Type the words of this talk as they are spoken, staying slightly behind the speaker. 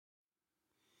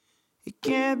It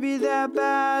can't be that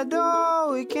bad,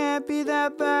 oh, it can't be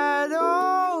that bad,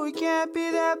 oh, it can't be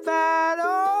that bad,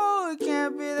 oh, it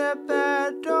can't be that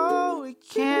bad, oh, it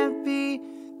can't be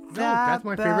that That's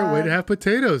my bad. favorite way to have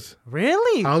potatoes.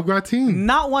 Really? Au gratin.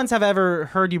 Not once have I ever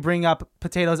heard you bring up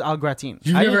potatoes au gratin.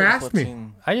 You never asked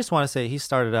me. I just want to say he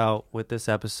started out with this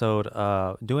episode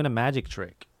doing a magic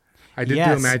trick. I did do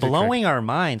a magic blowing trick. our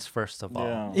minds, first of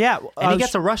all. Yeah. And he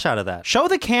gets a rush out of that. Show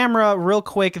the camera real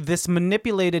quick this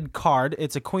manipulated card.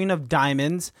 It's a queen of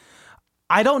diamonds.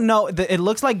 I don't know. It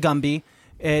looks like Gumby.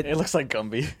 It looks like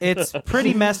Gumby. It's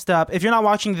pretty messed up. If you're not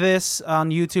watching this on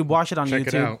YouTube, watch it on YouTube.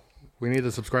 Check it out. We need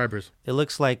the subscribers. It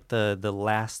looks like the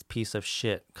last piece of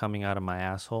shit coming out of my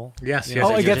asshole. Yes.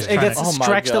 Oh, it gets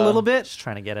stretched a little bit. Just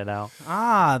trying to get it out.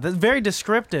 Ah, that's very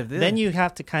descriptive. Then you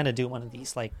have to kind of do one of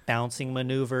these like bouncing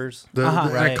maneuvers.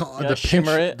 I call Yeah, the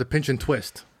shimmer pinch, it. the pinch and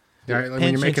twist. Yeah, like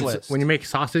Pinch and twist. when you make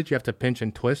sausage, you have to pinch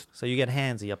and twist. So you get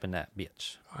handsy up in that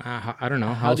bitch. I don't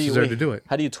know how else is there to do it.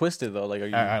 How do you twist it though? Like, are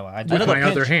you? I With my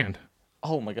other hand.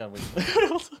 Oh my god! Wait.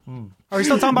 Are we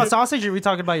still talking about sausage, or are we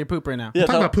talking about your poop right now? Yeah,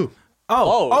 Talking about poop.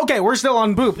 Oh, okay. We're still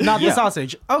on poop, not the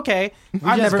sausage. Okay. I've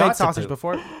just never got made to sausage poop.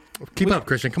 before. Keep up,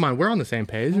 Christian. Come on, we're on the same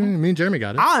page. Me and Jeremy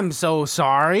got it. I'm so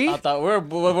sorry. I thought we're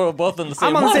both on the same.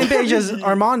 I'm on the one. same page as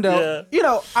Armando. Yeah. You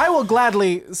know, I will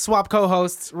gladly swap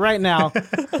co-hosts right now,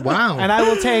 Wow. and I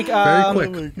will take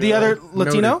quick. the other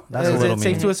Latino. That's a Is little it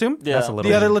safe mean. to assume? Yeah. That's a little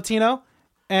The other mean. Latino,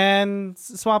 and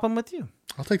swap them with you.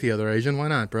 I'll take the other Asian. Why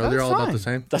not, bro? That's They're all about fine. the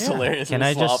same. That's hilarious. Can We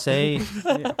I just swapped. say,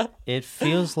 it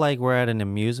feels like we're at an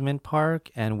amusement park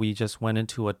and we just went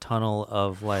into a tunnel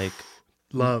of like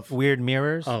Love. weird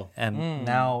mirrors. Oh. And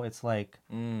now it's like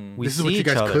we This is see what you each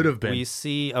guys other. could have been. We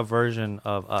see a version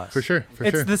of us. For sure. For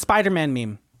It's sure. the Spider-Man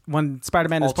meme when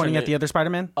Spider-Man is pointing at Alternate- the other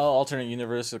Spider-Man. Oh, alternate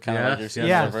universe, kind of like your Yes, CSI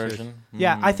yes, version.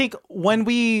 Yeah, I think when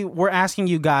we were asking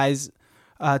you guys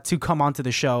to come onto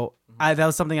the show, that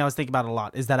was something I was thinking about a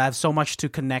lot, is that I have so much to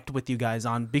connect with you guys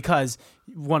on because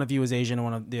one of you is Asian and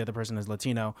one of the other person is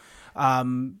Latino.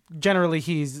 Generally,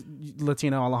 he's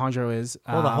Latino, Alejandro is.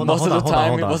 Hold on, hold on, Most hold of on, the hold on, time,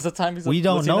 hold on. most of the time, he's We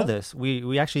don't know Latino? this.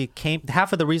 We actually came.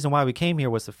 Half of the reason why we came here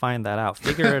was to find that out,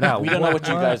 figure it out. We don't know what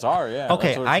you guys are. Yeah. Okay,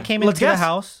 that's what I it's- came Let's into the guess.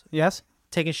 house Yes?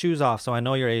 taking shoes off, so I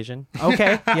know you're Asian.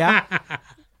 Okay, yeah.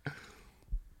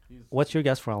 What's your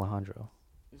guess for Alejandro?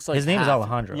 it's like His name is half.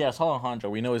 Alejandro. Yes, Alejandro.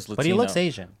 We know he's Latino. But he looks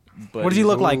Asian. but What does he he's-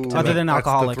 look like Ooh, other than that's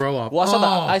alcoholic? the throw off. Well,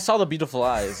 I saw the beautiful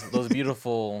eyes. Those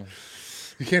beautiful,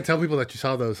 You can't tell people that you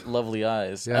saw those. lovely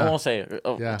eyes. Yeah. I won't say it.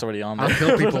 Oh, Yeah. it's already on I'll there.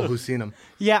 kill people who've seen them.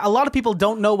 Yeah, a lot of people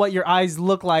don't know what your eyes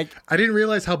look like. I didn't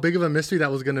realize how big of a mystery that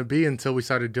was going to be until we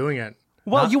started doing it.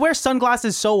 Well, you wear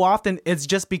sunglasses so often, it's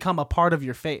just become a part of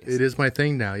your face. It is my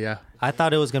thing now, yeah. I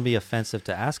thought it was going to be offensive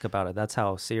to ask about it. That's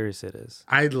how serious it is.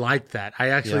 I like that. I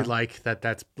actually Yeah. like that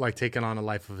that's like taking on a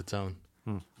life of its own.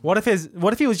 What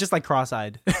if he was just like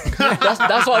cross-eyed?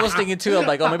 That's what I was thinking too. I'm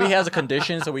like, oh, maybe he has a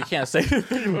condition, so we can't say.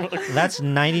 That's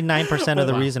 99% of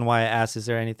the reason why I asked, is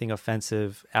there anything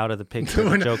offensive out of the picture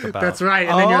to joke about? That's right.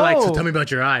 And then you're like, so Oh. tell me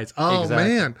about your eyes. Oh, Exactly.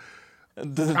 man.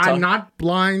 I'm not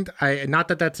blind. Not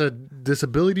that that's a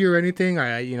disability or anything.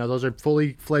 Those are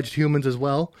fully fledged humans as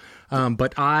well.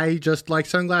 But I just like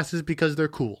sunglasses because they're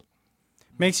cool.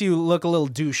 Makes you look a little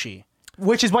douchey,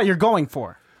 which is what you're going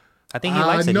for. I think he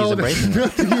likes it. No, He's that's embracing it.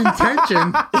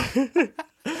 not the intention.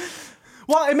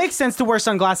 Well, it makes sense to wear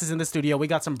sunglasses in the studio. We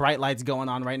got some bright lights going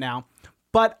on right now.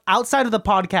 But outside of the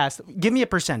podcast, give me a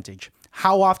percentage.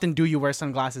 How often do you wear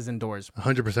sunglasses indoors?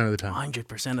 100% of the time.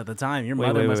 100% of the time. Your Wait,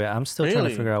 mother wait, must... wait. I'm still trying to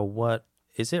Really? figure out what...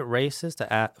 Is it racist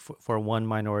to for one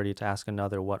minority to ask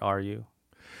another, what are you?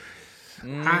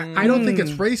 I don't think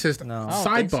it's racist. No.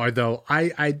 Sidebar, though,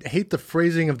 I hate the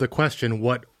phrasing of the question,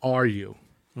 what are you?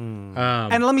 And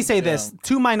let me say this.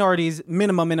 2 minorities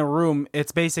minimum in a room,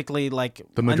 it's basically like...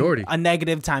 The majority. A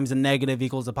negative times a negative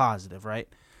equals a positive, right?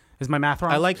 Is my math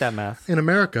wrong? I like that math. In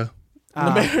America.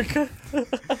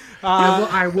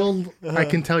 I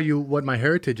can tell you what my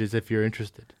heritage is if you're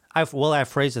interested. I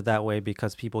phrase it that way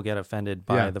because people get offended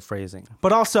by Yeah. the phrasing.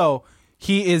 But also,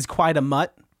 he is quite a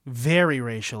mutt. Very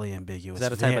racially ambiguous. Is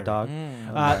that a type of dog?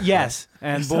 Yes.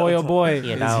 And boy, oh boy,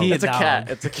 Yeah, is dog. he It's a dog. cat.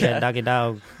 It's a Yeah, cat. doggy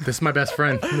dog. This is my best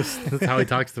friend. That's how he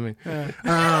talks to me.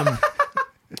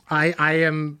 I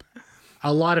am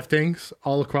a lot of things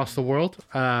all across the world.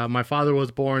 My father was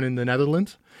born in the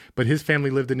Netherlands, but his family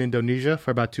lived in Indonesia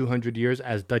for about 200 years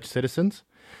as Dutch citizens.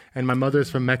 And my mother is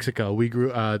from Mexico. We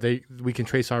we can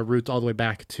trace our roots all the way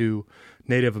back to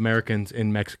Native Americans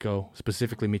in Mexico,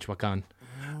 specifically Michoacan.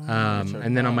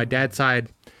 And then on my dad's side,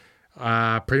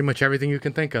 pretty much everything you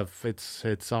can think of.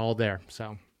 It's all there.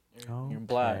 So You're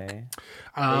black. Okay.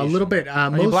 a little bit.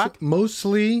 you black?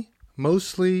 Mostly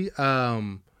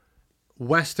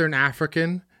Western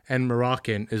African and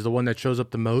Moroccan is the one that shows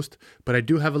up the most, but I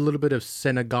do have a little bit of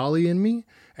Senegali in me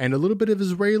and a little bit of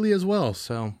Israeli as well.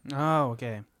 So Oh,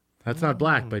 okay. that's not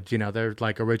black, but they're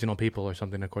like original people or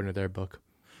something according to their book.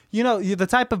 You're the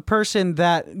type of person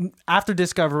that after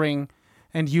discovering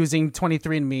and using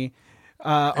 23andMe,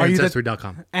 are you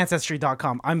Ancestry.com.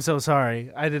 Ancestry.com. I'm so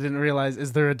sorry. I didn't realize.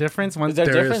 Is there a difference? Is there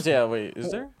a There difference? is. Yeah, wait, is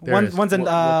there? There is. One's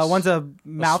a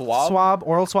mouth swab? swab,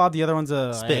 oral swab. The other one's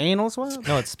a Spit. anal swab.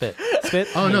 No, it's spit. Spit.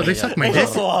 Oh no, they sucked my dick.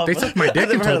 Swab. They sucked my dick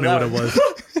and told me what it was.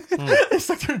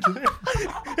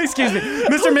 Excuse me,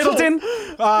 Mr. Middleton.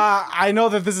 I know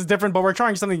that this is different, but we're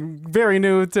trying something very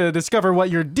new to discover what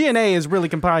your DNA is really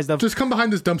comprised of. Just come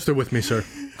behind this dumpster with me, sir.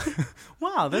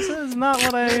 Wow, this is not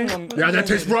what I. Yeah, that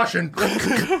tastes Russian.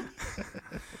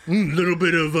 Little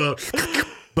bit of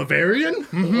Bavarian.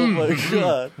 Oh my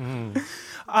god.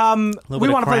 We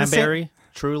want to play the same. cranberry,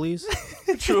 Trulies.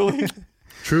 Truly.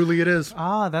 Truly, it is.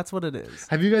 Ah, that's what it is.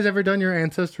 Have you guys ever done your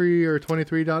Ancestry or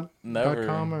 23.com? Never.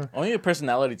 Or Only a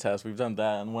personality test. We've done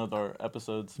that in one of our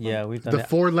episodes. Yeah, we've done the that.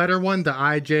 4-letter one, the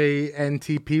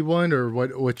IJNTP one, or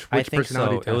what? Which I think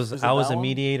personality so. test? It was. Is it I was that a one?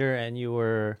 mediator, and you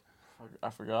were.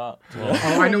 I forgot.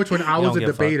 Oh, I know which one. I was don't a give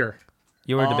a fuck. debater.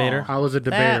 You were a debater. I was a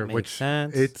debater, makes which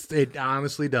sense. it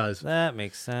honestly does. That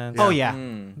makes sense. Oh yeah,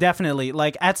 definitely.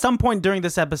 Like at some point during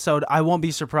this episode, I won't be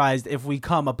surprised if we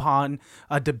come upon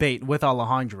a debate with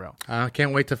Alejandro. I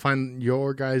can't wait to find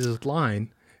your guys'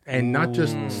 line and not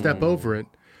just step over it,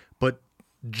 but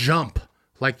jump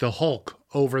like the Hulk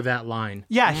over that line.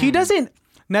 Yeah, he doesn't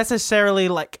necessarily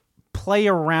like play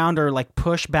around or like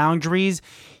push boundaries.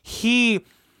 He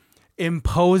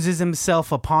imposes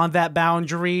himself upon that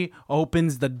boundary,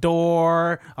 opens the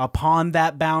door upon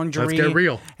that boundary. Let's get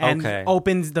real. And Okay.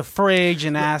 opens the fridge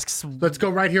and asks, Let's go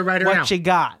right here, right now. what you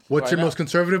got? What's your now. most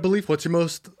conservative belief? What's your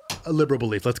most liberal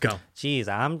belief? Let's go. Jeez,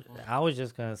 I was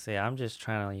just gonna say I'm just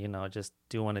trying to just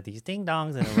do one of these ding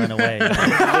dongs and run away. you know?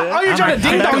 Oh, you're trying to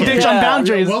ding dong ditch on Yeah.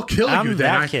 boundaries. We'll kill I'm you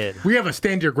that then. kid. We have a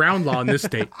stand your ground law in this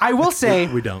state. I will say,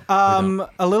 We don't.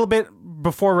 A little bit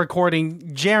before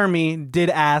recording, Jeremy did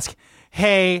ask,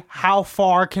 hey, how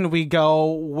far can we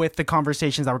go with the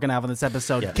conversations that we're going to have on this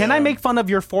episode? Can I make fun of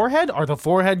your forehead? Are the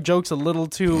forehead jokes a little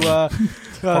too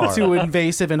too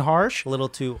invasive and harsh? A little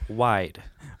too wide.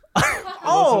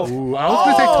 Oh, Ooh, I was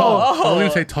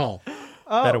gonna say tall.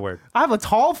 Better word. I have a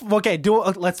tall... Okay,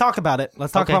 let's talk about it.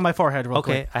 Let's talk Okay. about my forehead real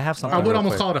Okay, quick. I have something. I would real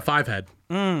almost quick. call it a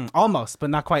 5-head. Almost, but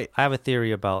not quite. I have a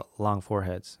theory about long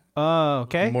foreheads.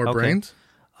 Okay. More Okay. brains.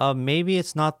 Maybe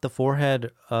it's not the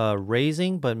forehead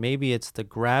raising, but maybe it's the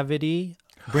gravity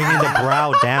bringing the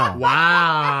brow down.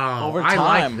 Wow. Over I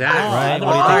time. like that. Right? I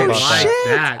What do you Oh, think about I shit.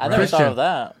 like that. I never Christian. thought of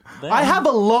that. Damn. I have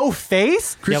a low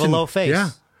face? You have a low face. Yeah.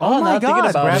 Oh my now thinking God.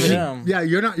 about Gravity. it, Yeah,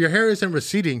 you're not. Your hair isn't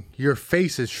receding. Your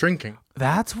face is shrinking.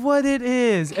 That's what it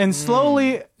is. And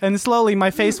slowly, my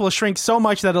face will shrink so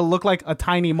much that it'll look like a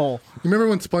tiny mole. You remember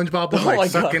when SpongeBob was my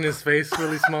like God. sucking his face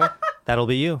really small? That'll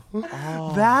be you.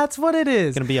 That's what it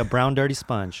is. Gonna be a brown dirty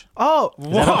sponge. Oh,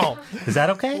 whoa. Is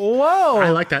that okay? Whoa. I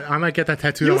like that. I might get that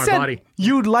tattooed You on my said body.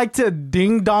 you'd like to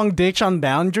ding dong ditch on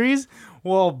boundaries?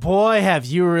 Well, boy, have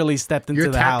you really stepped into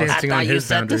You're the tap house. dancing on his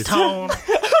boundaries.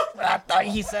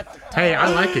 Hey, I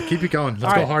like it. Keep it going.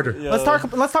 Let's go right. harder. Let's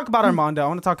talk about Armando. I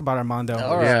want to talk about Armando.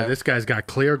 Yeah, this guy's got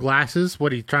clear glasses.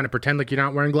 What, are you trying to pretend like you're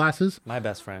not wearing glasses? My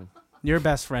best friend. Your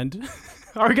best friend.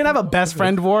 Are we gonna have a best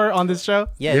friend war on this show?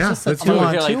 Yeah, Yeah, it's just a let's do it.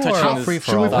 2-on-2 Like, touching or his- free for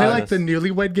Should we all. play like the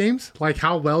newlywed games? Like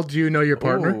how well do you know your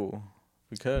partner? Ooh,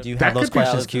 we could. Do you That have those could be-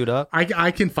 questions queued up?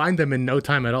 I can find them in no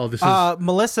time at all. This is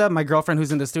Melissa, my girlfriend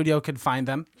who's in the studio, could find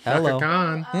them. Shaka Hello.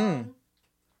 Khan.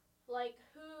 Like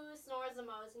who snores the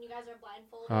most, and you guys are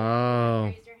blindfolded. Oh.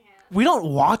 Raise your hand. We don't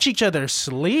watch each other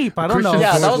sleep. I don't know.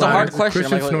 Yeah, that snores was a hard louder- question.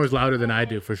 Christian Like- snores louder than I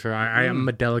do for sure. I am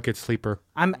a delicate sleeper.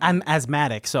 I'm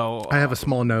asthmatic, so I have a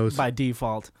small nose. by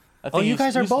default. I Oh, think you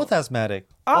guys are both asthmatic.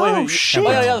 Oh, wait, shit! Oh,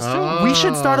 yeah, that's true. We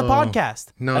should start a podcast.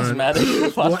 No,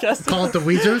 Asthmatic What? podcast. Call it the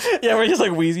Weezers. Yeah, we're just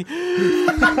like wheezy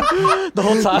the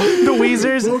whole time. The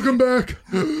Weezers. Welcome back.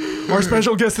 Our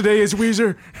special guest today is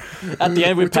Weezer. At the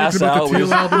end, we pass Talking about out. the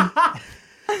Teal album.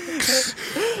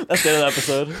 That's the end of the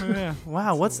episode. Yeah.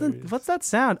 Wow. What's that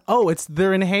sound? Oh, it's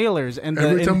their inhalers. And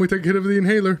Every time we take a hit of the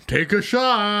inhaler, take a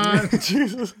shot.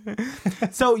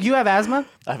 So you have asthma?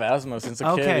 I have asthma since a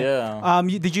Okay. kid. Yeah.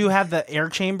 Did you have the air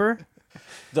chamber?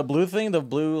 The blue thing, the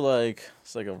blue like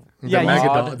it's like a Yeah, the you-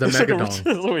 megadon. The It's like a- megadon.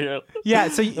 it's weird. Yeah.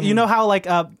 So you know how like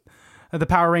the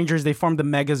Power Rangers, they formed the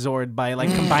Megazord by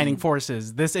like combining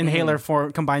forces. This inhaler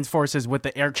combines forces with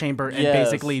the air chamber and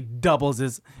basically doubles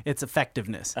its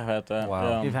effectiveness. I've had that. Wow.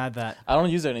 Yeah. You've had that. I don't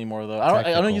use it anymore though.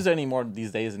 I don't use it anymore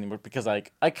these days anymore because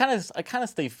like I kind of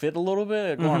stay fit a little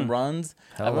bit. I go on runs.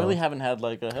 I really haven't had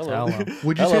like a hello.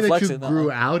 Would you say that you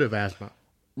grew out of asthma?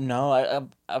 No,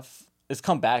 I've it's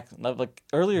come back like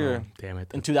earlier. Damn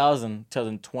it. In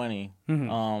 2020.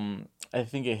 I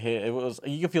think it hit. It was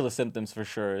you can feel the symptoms for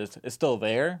sure. It's still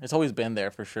there. It's always been there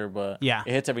for sure, but Yeah.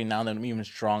 it hits every now and then even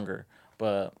stronger.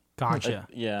 But Gotcha.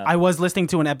 yeah. I was listening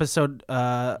to an episode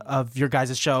of your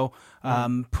guys' show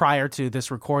prior to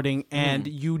this recording, and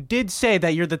you did say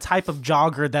that you're the type of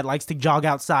jogger that likes to jog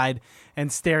outside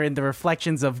and stare in the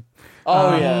reflections of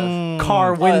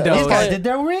car windows. These guys did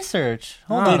their research.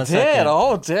 Hold on They a second. did.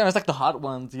 Oh damn! It's like the hot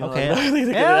ones. You know, Okay.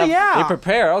 like, Hell yeah. They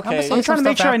prepare. Okay. I'm trying to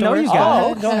make sure I know you afterwards. guys.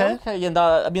 Oh, okay, Go ahead. Okay, yeah,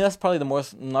 no, I mean that's probably the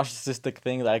most narcissistic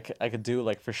thing that I could do,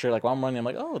 like for sure. Like while I'm running, I'm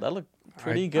like, oh, that looked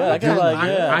pretty good. I can like,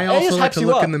 yeah. I It also just like hypes to you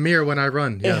look up. in the mirror when I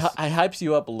run. Yes. It hypes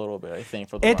you up a little bit, I think.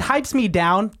 For the It run. hypes me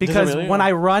down because really? when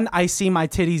I run, I see my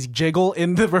titties jiggle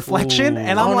in the reflection,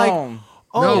 and I'm like, no.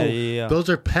 No, Yeah. those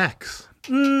are pecs.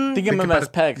 Think of them about as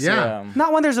it. pecs. Yeah.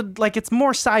 not when there's it's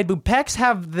more side boob. Pecs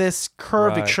have this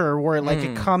curvature where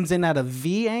it comes in at a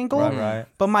V angle, Right.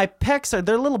 but my pecs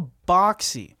they're a little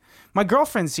boxy. My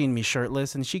girlfriend's seen me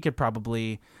shirtless, and she could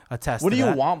probably attest. What to do you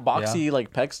that. want, boxy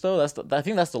like pecs though? I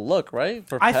think that's the look, right?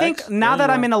 For I pecs? think now Yeah, that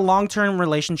you I'm want- in a long-term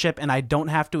relationship and I don't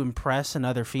have to impress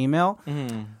another female,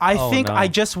 I think no. I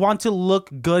just want to look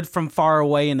good from far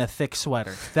away in a thick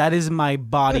sweater. That is my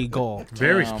body goal.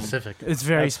 Very specific. It's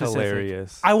very That's specific.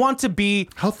 hilarious. I want to be,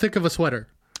 How thick of a sweater?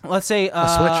 let's say,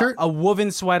 sweatshirt? a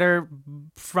woven sweater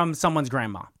from someone's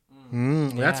grandma.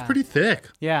 That's pretty thick.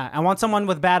 Yeah, I want someone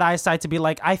with bad eyesight to be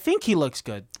like, I think he looks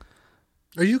good.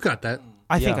 Oh, you got that.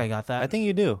 I think Yeah. I got that. I think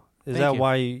you do. Is Thank that you.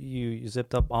 why you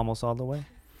zipped up almost all the way?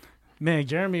 Man,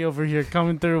 Jeremy over here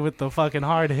coming through with the fucking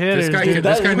hard hitters. This guy, dude.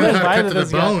 this guy That- knows how to right cut to the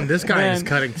this guy. bone. This guy is Man,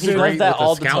 cutting He straight does that with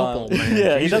all a the scalpel, time. man.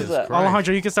 Yeah, he does Jesus that. Christ.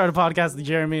 Alejandro, you can start a podcast with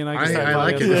Jeremy, and I can start a I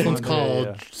like podcast it. with This one's Alejandro.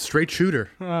 called Straight Shooter.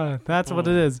 That's what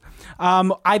it is.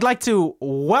 I'd like to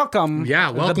welcome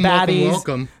Yeah, the welcome, baddies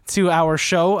welcome. to our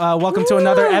show. Welcome to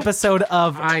another episode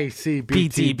of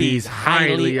ICBTB's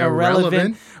highly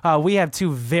irrelevant. We have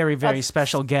two very, very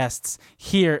special guests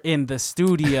here in the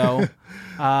studio.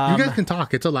 You guys can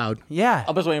talk. It's allowed. Yeah,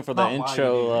 I'm just waiting for the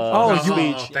intro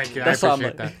speech. Thank you. I That's what I'm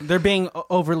appreciate that. they're being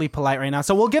overly polite right now,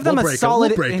 so we'll give them We'll a break 'em. solid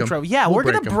We'll break 'em. intro. Yeah, We'll we're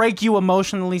gonna break 'em. break you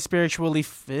emotionally, spiritually,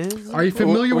 physically. Are you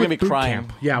familiar We're with gonna be boot crying.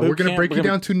 camp? Yeah, Boot we're gonna camp, break we're you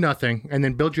gonna down to nothing and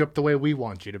then build you up the way we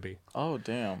want you to be. Oh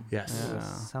damn. Yes.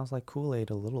 Sounds like Kool-Aid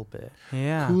a little bit.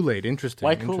 Yeah. Kool-Aid, interesting.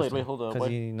 Why Kool-Aid? interesting. Wait, hold up. Because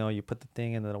Why- you put the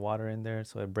thing and the water in there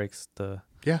so it breaks the...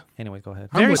 Yeah. Anyway, go ahead.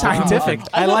 Very with you. scientific.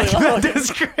 I like that Oh,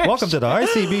 description. Welcome to the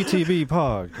ICBTB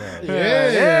podcast.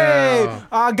 Hey,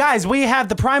 guys, we have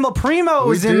the Primal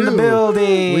Primos We in the do.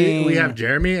 building. We have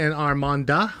Jeremy and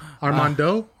Armandi. Armand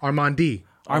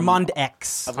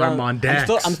X.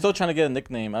 Armandex. I'm still trying to get a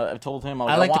nickname. I've told him.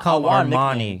 I like to call him want a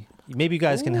nickname. Armani. Maybe you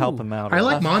guys can help him out. I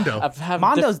like Mondo. I've had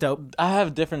Mondo's dope. I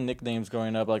have different nicknames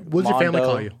growing up. Like What's your family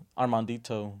Mondo, call you?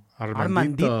 Armandito.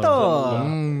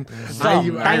 Armandito.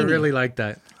 I really like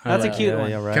that. That's a cute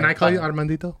one. right. Can I call you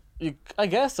Armandito? I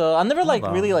guess so. I never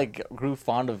on. really grew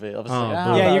fond of it. I was like,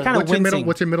 boo. Yeah, you're kinda What's your middle? wincing.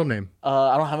 What's your middle name?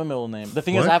 I don't have a middle name. The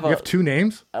thing What? is, I have You have two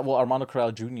names. well, Armando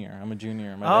Corral Jr. I'm a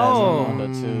junior. My Oh. dad's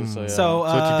Armando too. So yeah. So, So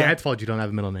it's your dad's fault you don't have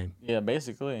a middle name. Yeah,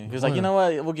 basically. He was like, you know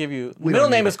what? We'll give you. We Middle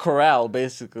don't name need is Corral,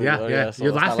 basically. Yeah, Oh, yeah. so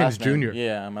Your it's my last name is name. Junior.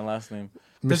 Yeah, my last name.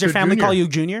 does your Mr. family Junior. call you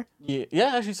Junior?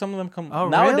 Yeah, actually, some of them come. Oh,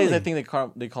 Nowadays, really? I think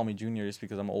they call me Junior just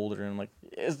because I'm older and like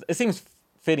it seems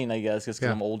fitting, I guess, just because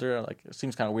Yeah. I'm older. Like it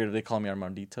seems kind of weird if they call me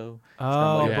Armandito.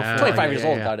 Oh, Yeah. 25 years yeah,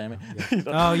 old, yeah. goddamn it.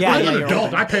 Oh, yeah, I'm yeah, an you're adult.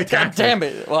 older. I pay God taxes. damn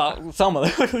it. Well, some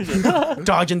of them.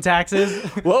 Dodging taxes.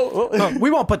 Whoa.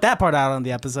 We won't put that part out on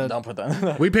the episode. Don't put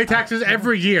that. We pay taxes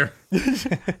every year.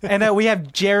 And we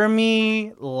have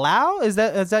Jeremy Lau. Is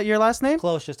that your last name?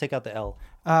 Close, just take out the L.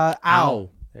 Ow.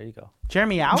 There you go.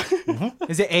 Jeremy Au?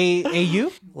 Is it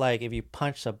A-U? Like if you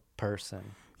punch a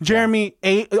person. Jeremy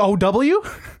A-O-W?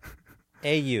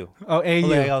 A-U. Oh, A-U.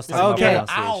 Like I was talking Okay. about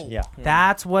pronunciation. Yeah.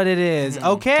 That's what it is.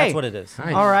 Okay. That's what it is.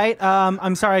 Nice. All right.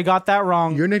 I'm sorry I got that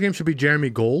wrong. Your nickname should be Jeremy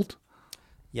Gold.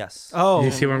 Yes. Oh.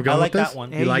 You see where I'm going I like with this? that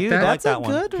one. You like AU, that? That's I a like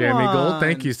that one. good Jeremy one. Gold.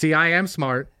 Thank you. See, I am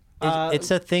smart. It's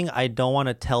a thing I don't want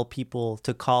to tell people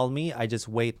to call me. I just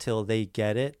wait till they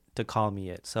get it to call me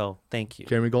it. So thank you.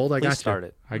 Jeremy Gold, I Please got start you.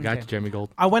 it. I got Okay. you, Jeremy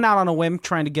Gold. I went out on a whim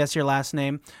trying to guess your last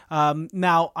name.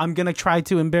 Now I'm gonna try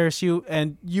to embarrass you,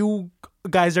 and you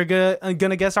guys are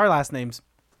gonna guess our last names.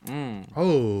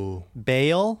 Oh,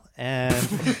 Bale and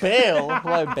Bale.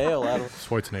 Why Bale? Adam?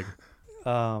 Schwarzenegger.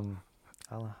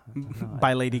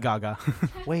 By Lady Gaga.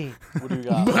 wait. What do you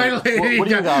got? By Lady what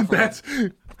do you got? For That's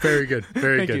very good.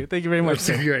 Very good. Thank you very much.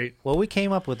 That's sir. great. Well, we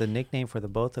came up with a nickname for the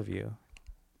both of you.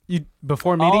 You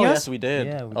before meeting Oh us? yes, we did.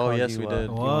 Yeah, we oh called yes, you, we did.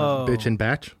 Whoa. Bitch and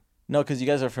batch. No, because you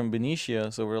guys are from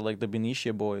Benicia, so we're like the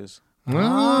Benicia boys. Ah, Shout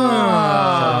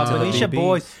out to the Benicia BBs.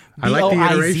 boys. I like the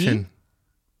B-O-I-Z? iteration.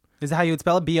 Is that how you would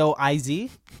spell it?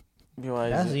 B-O-I-Z?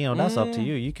 That's that's up to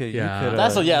you. You could. Yeah. You could,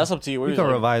 That's up to you. We're you can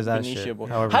like revise that Benicia shit boy.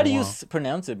 however How do you you want.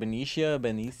 pronounce it? Benicia,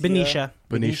 Benicia, Benicia.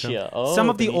 Benicia. Oh, Some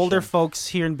of the Benicia. older folks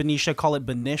here in Benicia call it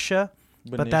Benicia,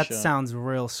 but that Benicia. sounds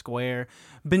real square.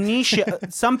 Benicia.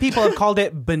 Some people have called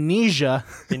it Benicia,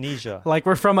 Benicia. like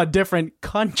we're from a different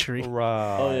country.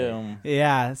 Right. Oh yeah.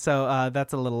 Yeah, so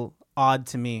that's a little odd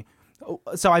to me.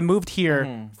 So I moved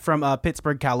here from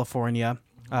Pittsburgh, California.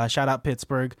 Shout out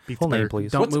Pittsburgh. Full name,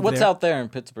 please. Don't move What's there. out there in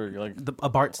Pittsburgh? Like A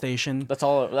BART station. that's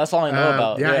all I know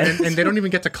about. Yeah, and they don't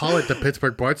even get to call it the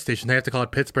Pittsburgh BART station. They have to call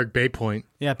it Pittsburgh Bay Point.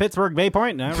 Yeah, Pittsburgh Bay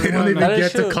Point. No, They don't even That is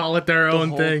get to true. call it their own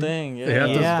whole thing. thing, yeah. They have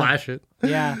to Yeah. splash it.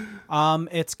 Yeah.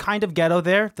 It's kind of ghetto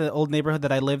there. The old neighborhood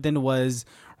that I lived in was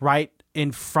right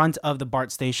in front of the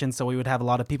BART station, so we would have a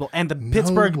lot of people. And the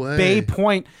Pittsburgh way. Bay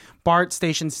Point BART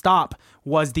station stop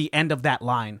was the end of that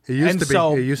line. It used and to be.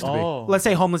 so, It used to be. Oh. let's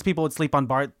say homeless people would sleep on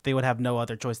BART, they would have no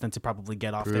other choice than to probably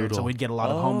get off there. So Brutal. we'd get a lot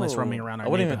of homeless roaming around our I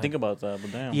wouldn't even neighborhood. think about that,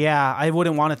 but damn. Yeah, I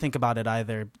wouldn't want to think about it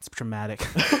either. It's traumatic.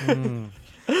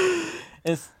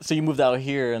 So you moved out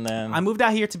here, and then I moved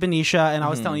out here to Benicia, and I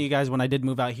was telling you guys when I did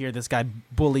move out here, this guy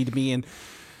bullied me, and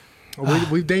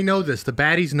They know this. The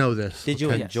baddies know this. Did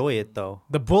you Okay. enjoy it though?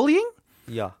 the bullying,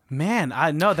 Yeah. man,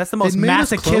 I know that's the most It made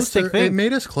us masochistic closer. thing. It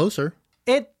made us closer.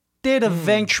 It did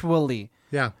eventually.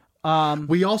 Yeah.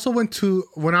 We also went to,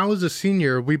 when I was a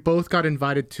senior, we both got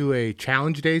invited to a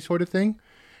challenge day sort of thing.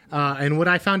 And what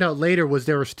I found out later was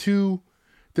there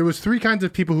was three kinds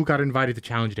of people who got invited to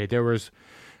challenge day. There was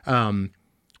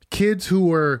kids who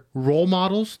were role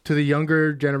models to the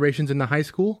younger generations in the high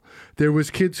school. There was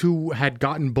kids who had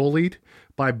gotten bullied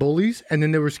by bullies. And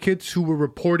then there was kids who were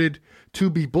reported to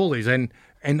be bullies. And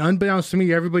unbeknownst to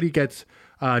me, everybody gets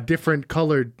different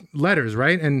colored letters,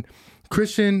 right? And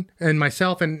Christian and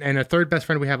myself and a third best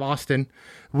friend we have, Austin,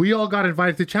 we all got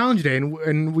invited to Challenge Day,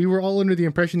 and we were all under the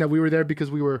impression that we were there because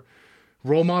we were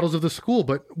role models of the school.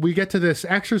 But we get to this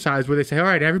exercise where they say, all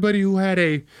right, everybody who had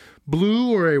a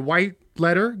blue or a white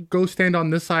letter, go stand on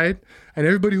this side, and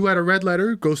everybody who had a red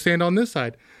letter, go stand on this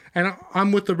side. And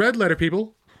I'm with the red letter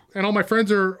people, and all my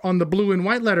friends are on the blue and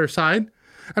white letter side,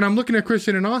 and I'm looking at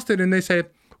Christian and Austin, and they say,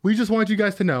 we just want you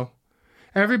guys to know,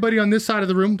 everybody on this side of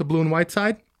the room, the blue and white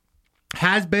side,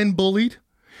 has been bullied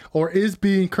or is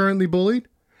being currently bullied.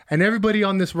 And everybody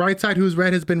on this right side who's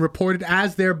red has been reported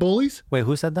as their bullies. Wait,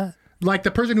 who said that? Like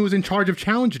the person who was in charge of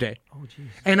Challenge Day. Oh, geez.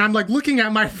 And I'm like looking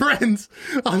at my friends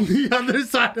on the other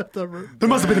side of the room. There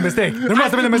must have been a mistake. There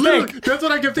must have been a mistake. Literally, that's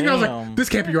what I kept thinking. I was Damn. like, this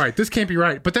can't be right. This can't be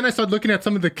right. But then I started looking at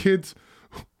some of the kids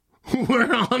who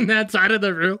were on that side of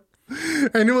the room.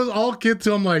 And it was all kids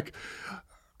who I'm like,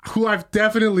 who I've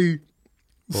definitely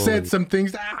said some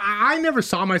things. I never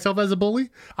saw myself as a bully.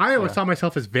 I always saw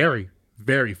myself as very,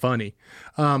 very funny.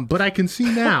 But I can see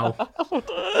now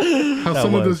how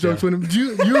some of those jokes went. Do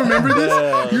you remember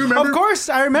this? You remember? Of course,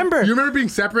 I remember. You remember being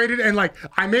separated and like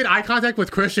I made eye contact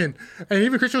with Christian, and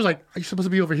even Christian was like, "Are you supposed to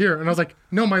be over here?" And I was like,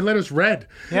 "No, my letter's red."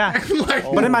 Yeah. And like,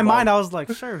 But in my mind, I was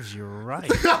like, serves you right.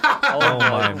 Oh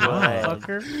my god.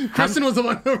 Fucker. Christian was the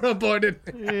one who reported.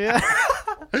 Yeah.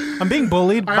 I'm being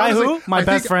bullied I by honestly- who? My I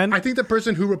best think- friend. I think the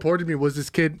person who reported me was this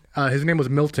kid. His name was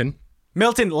Milton.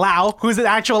 Milton Lau, whose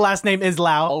actual last name is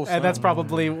Lau. Oh, and that's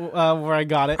probably where I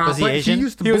got it. Was he But Asian?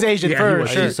 He was Asian yeah, for he was.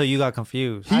 sure. So you got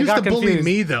confused. He used got to bully confused.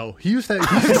 me though. He used to.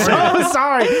 He started. Oh,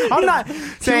 sorry. I'm not He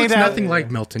saying looks that. nothing like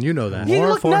Milton. You know that. He More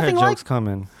looked forehead nothing like. jokes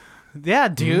coming. Yeah,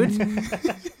 dude.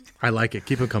 I like it.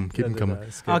 Keep him coming. Keep him coming.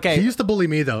 Okay. He used to bully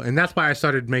me though, and that's why I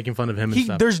started making fun of him and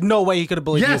stuff. There's no way he could have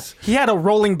bullied Yes. you. He had a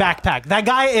rolling backpack. That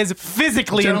guy is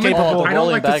physically Gentlemen, incapable. I don't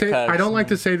Rolling like to say. backpacks. I don't like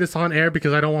to say this on air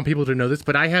because I don't want people to know this,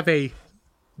 but I have a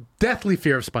deathly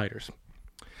fear of spiders.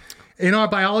 In our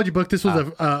biology book, this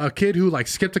was a kid who like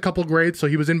skipped a couple grades, so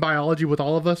he was in biology with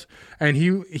all of us, and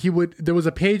he would. There was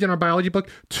a page in our biology book,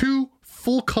 2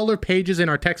 full color pages in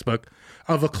our textbook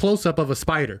of a close up of a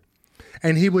spider,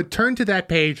 and he would turn to that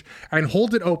page and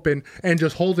hold it open and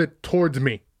just hold it towards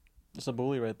me. It's a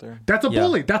bully right there. That's a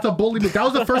bully. That's a bully move. That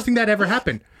was the first thing that ever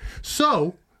happened.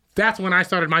 So that's when I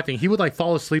started my thing. He would like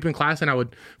fall asleep in class, and I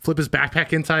would flip his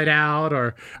backpack inside out,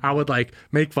 or I would like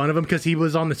make fun of him because he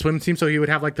was on the swim team, so he would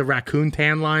have like the raccoon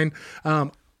tan line. I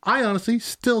honestly,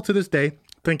 still to this day,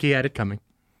 think he had it coming.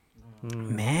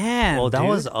 Man, Well, that dude.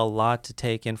 was a lot to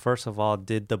take in. First of all,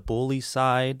 did the bully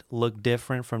side look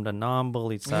different from the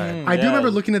non-bullied side? I do remember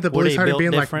looking at the Were bully they side and built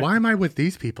being different? like, why am I with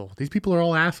these people? These people are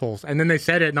all assholes. And then they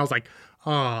said it, and I was like,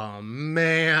 oh,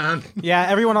 man. Yeah,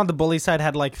 everyone on the bully side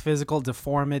had like physical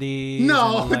deformities.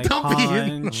 No, and, like, don't be-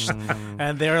 hunched.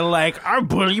 And they're like, I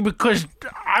bully because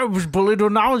I was bullied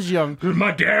when I was young.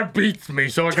 My dad beats me,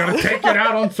 so I gotta take it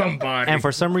out on somebody. And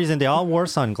for some reason, they all wore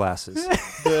sunglasses.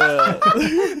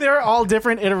 They're all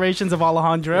different iterations of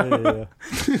Alejandro.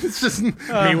 It's just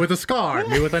me with a scar,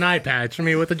 me with an eye patch,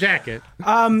 me with a jacket.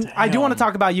 I do want to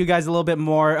talk about you guys a little bit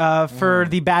more. For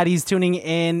the baddies tuning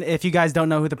in, if you guys don't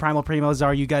know who the Primal Primos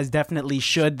are, you guys definitely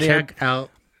should. They're Check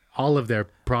out all of their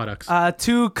products.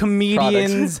 two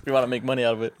comedians, We want to make money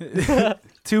out of it.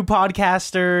 two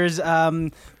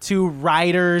podcasters, two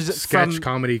writers Sketch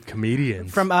comedy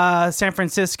comedians. from San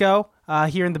Francisco,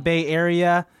 here in the Bay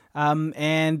Area.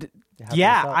 And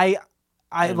yeah,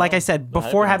 I like I said,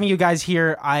 before having you guys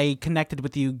here, I connected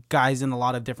with you guys in a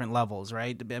lot of different levels,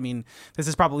 right? I mean, this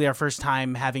is probably our first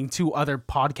time having two other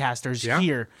podcasters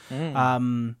here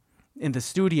in the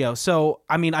studio. So,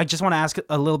 I mean, I just want to ask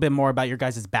a little bit more about your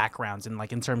guys' backgrounds and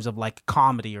like in terms of like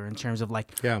comedy or in terms of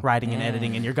like writing and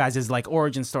editing and your guys' like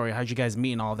origin story. How'd you guys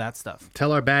meet and all that stuff?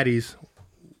 Tell our baddies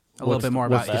A little bit more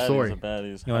what's about the you. story.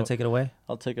 Baddies. You want to take it away?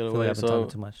 I'll take it I feel away. like I've been talking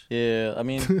too much. Yeah, I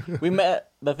mean, we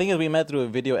met. The thing is, we met through a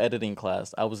video editing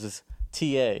class. I was this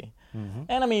TA,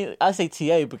 and I mean, I say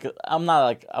TA because I'm not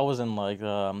like I wasn't like.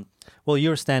 Well, you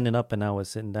were standing up and I was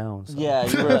sitting down. So.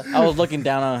 Yeah, I was looking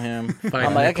down on him.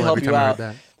 I'm like, I can help you out.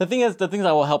 The thing is, the things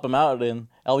I will help him out in,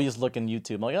 I'll just look in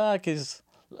YouTube. I'm like, because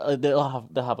they'll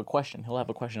have a question. He'll have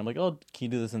a question. I'm like, oh, can you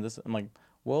do this and this? I'm like,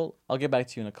 well, I'll get back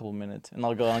to you in a couple minutes, and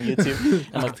I'll go on YouTube.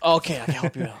 I'm like, okay, I can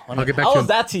help you out. I'll get back I to was you in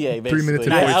that TA, basically. 3 minutes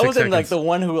and I 46 wasn't like seconds. the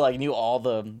one who like knew all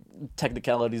the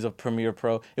technicalities of Premiere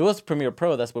Pro. It was Premiere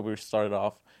Pro. That's what we started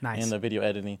off in the video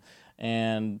editing,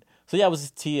 and so yeah, I was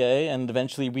TA, and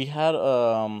eventually we had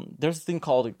there's this thing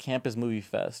called a Campus Movie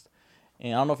Fest.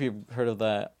 And I don't know if you've heard of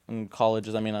that in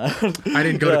colleges. I mean, I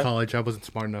didn't go to college. I wasn't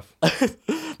smart enough.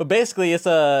 but basically, it's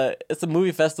a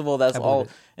movie festival that's all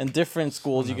in different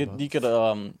schools. You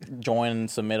could join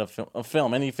and submit a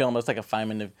film, any film that's like a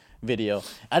 5-minute video.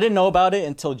 I didn't know about it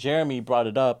until Jeremy brought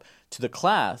it up to the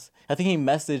class. I think he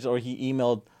messaged or he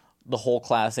emailed the whole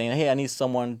class saying, "Hey, I need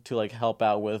someone to like help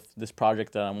out with this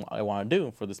project that I want to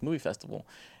do for this movie festival."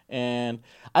 And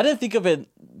I didn't think of it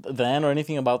then or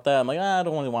anything about that. I'm like, I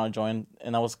don't really want to join.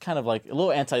 And I was kind of like a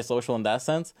little antisocial in that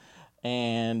sense.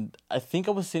 And I think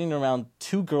I was sitting around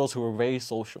two girls who were very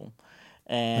social.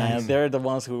 And they're the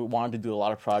ones who wanted to do a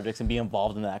lot of projects and be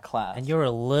involved in that class. And you're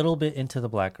a little bit into the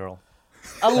black girl.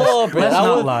 A little bit. Let's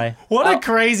not lie. What a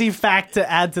crazy fact to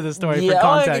add to the story for Yeah,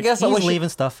 context. I guess He's leaving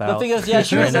stuff out. The thing is, yeah,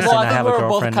 she You're was. innocent, Well, I I think have we a were both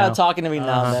girlfriend kind now. of talking every now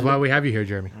and That's then. why we have you here,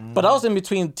 Jeremy. But I was in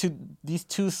between these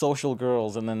two social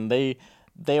girls, and then they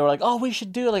were like, "Oh, we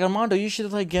should do it. Like, Armando, you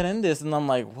should like get in this." And I'm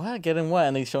like, "What? Get in what?"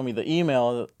 And they showed me the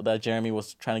email that Jeremy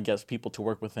was trying to get people to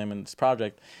work with him in this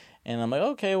project. And I'm like,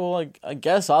 "Okay, well, like, I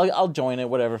guess I'll join it.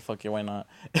 Whatever, fuck you, why not?"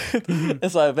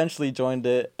 And so I eventually joined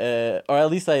it, or at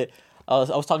least I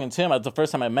was talking to him. The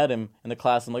first time I met him in the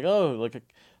class, I'm like, "Oh, like,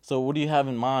 so what do you have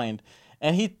in mind?"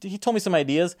 And he told me some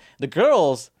ideas. The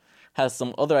girls had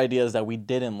some other ideas that we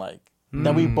didn't like.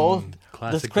 That we both. That's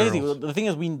Classic crazy. girls. The thing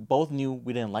is, we both knew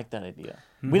we didn't like that idea.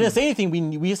 We didn't say anything.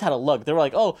 We just had a look. They were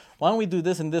like, "Oh, why don't we do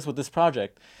this and this with this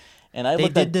project?" And I They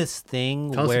looked did at this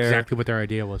thing Tell us where exactly what their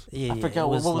idea was. yeah, forgot it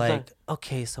was what was like, that?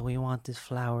 okay, so we want this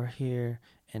flower here,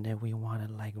 and then we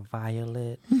wanted like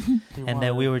violet, and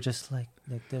then we were just like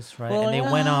this, right? Well, and they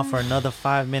went on for another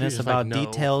 5 minutes was like, about no.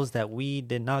 details that we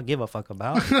did not give a fuck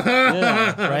about,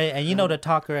 yeah. right? And you know the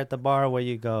talker at the bar where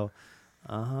you go,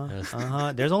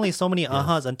 There's only so many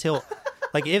uh-huhs until.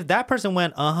 Like, if that person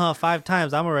went 5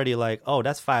 times, I'm already like, oh,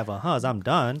 that's 5 uh-huhs. I'm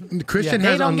done. Christian They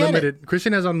has don't get unlimited.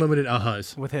 Christian has unlimited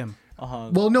uh-huhs. with him.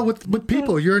 Well, no, with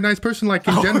people. You're a nice person, like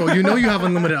in general. You know you have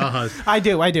unlimited uh-huhs. I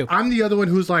do. I'm the other one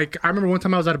who's like, I remember one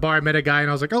time I was at a bar, I met a guy, and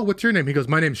I was like, oh, what's your name? He goes,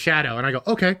 my name's Shadow. And I go,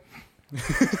 okay.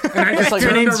 And I just like,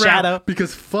 turned your name's around Shadow.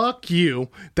 because fuck you.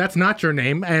 That's not your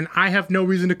name, and I have no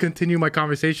reason to continue my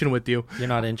conversation with you. You're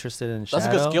not interested in Shadow?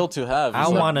 That's a good skill to have. I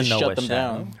Just, like, want to just know shut what them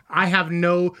Shadow. down.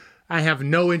 I have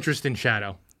no interest in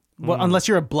Shadow. Well, unless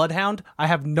you're a bloodhound, I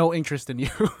have no interest in you.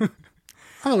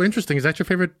 Oh, interesting. Is that your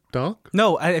favorite dog?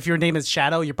 No, if your name is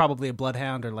Shadow, you're probably a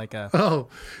bloodhound or like a. Oh,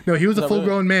 no, he was a that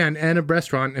full-grown man and a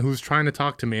restaurant who's trying to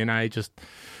talk to me, and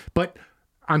but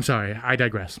I'm sorry, I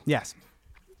digress. Yes.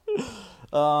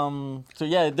 So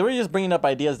yeah, they were just bringing up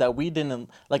ideas that we didn't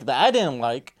like, that I didn't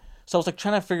like. So I was like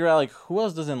trying to figure out like who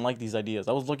else doesn't like these ideas.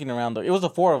 I was looking around. It was the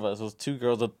four of us. It was two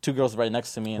girls right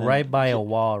next to me. And right by a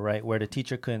wall, right where the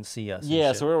teacher couldn't see us.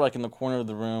 Yeah, so we were like in the corner of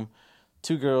the room,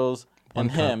 two girls and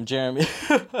him, Jeremy.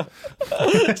 I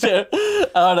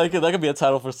don't know, that could be a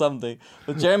title for something.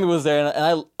 But Jeremy was there,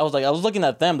 and I was looking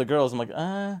at them, the girls. I'm like,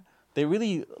 they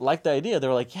really liked the idea. They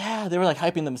were like, yeah, they were like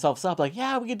hyping themselves up, like,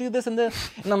 yeah, we could do this and this.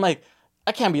 And I'm like,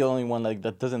 I can't be the only one like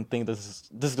that doesn't think this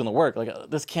is gonna work. Like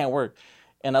this can't work.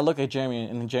 And I look at Jeremy,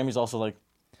 and Jeremy's also like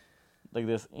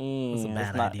this.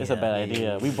 It's a bad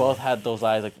idea. We both had those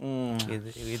eyes like.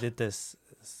 We did this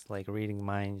like reading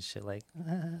mind shit. Like,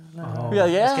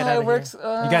 yeah, it works.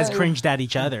 You guys cringed at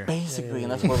each other, basically,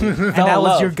 and that's where we and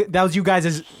that was you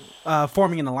guys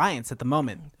forming an alliance at the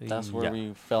moment. That's where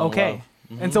we fell in love.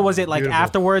 And so was it like Beautiful.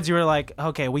 Afterwards you were like,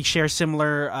 okay, we share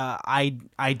similar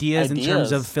ideas in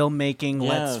terms of filmmaking. Yes.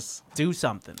 Let's do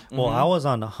something. well, I was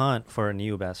on the hunt for a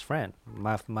new best friend.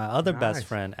 My other best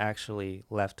friend actually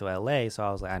left to LA, so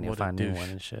I was like, I need to find a new one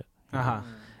and shit.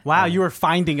 Wow, you were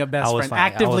finding a best friend,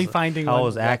 actively finding one. I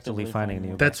was actively finding a new.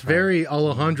 That's best friend. very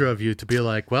Alejandro of you to be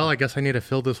like, well, I guess I need to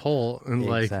fill this hole, and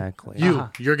Exactly.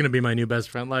 like you're gonna be my new best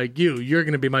friend. Like you're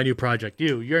gonna be my new project.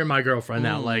 You're my girlfriend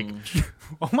now. Like,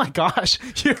 oh my gosh,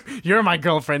 you're my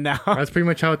girlfriend now. that's pretty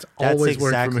much how it's That's always worked for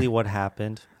exactly me. what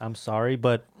happened. I'm sorry,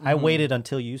 but I waited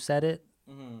until you said it.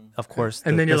 Of course,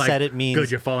 And then you're like, said it means good,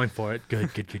 you're falling for it.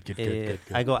 Good.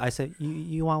 I said,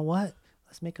 you want what?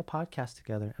 Let's make a podcast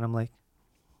together. And I'm like,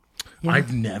 yeah.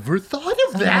 I've never thought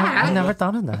of that. I never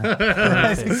thought of that.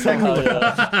 That's exactly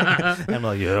what I'm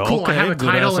like, yeah, Cool. okay, I have a good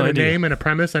title ass and a idea. name and a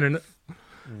premise and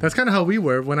that's kind of how we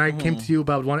were when I came to you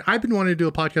about I've been wanting to do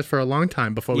a podcast for a long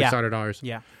time before we started ours.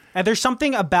 Yeah. And there's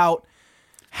something about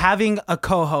having a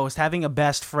co-host, having a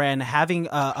best friend, having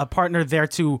a partner there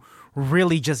to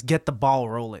really just get the ball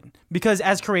rolling. Because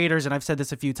as creators, and I've said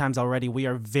this a few times already, we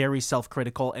are very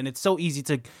self-critical, and it's so easy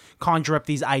to conjure up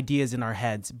these ideas in our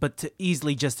heads, but to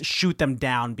easily just shoot them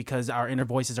down because our inner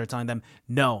voices are telling them,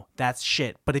 no, that's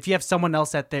shit. But if you have someone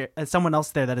else there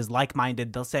that is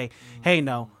like-minded, they'll say, hey,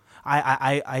 no,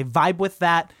 I vibe with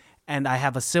that, and I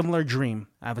have a similar dream.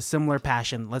 I have a similar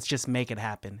passion. Let's just make it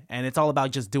happen. And it's all about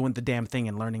just doing the damn thing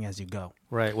and learning as you go.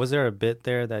 Right. Was there a bit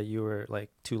there that you were like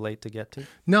too late to get to?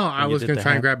 No, I was going to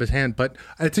try and grab his hand, but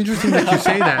it's interesting that you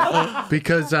say that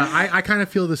because I kind of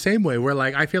feel the same way where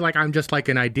like I feel like I'm just like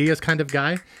an ideas kind of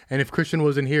guy. And if Christian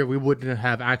wasn't here, we wouldn't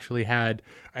have actually had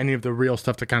any of the real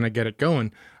stuff to kind of get it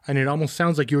going. And it almost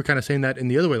sounds like you were kind of saying that in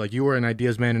the other way, like you were an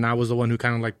ideas man and I was the one who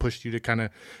kind of like pushed you to kind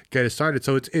of get it started.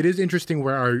 So it is interesting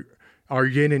where our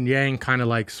yin and yang kind of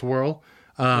like swirl.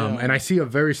 And I see a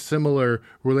very similar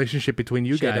relationship between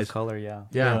you Shade guys. of color, yeah.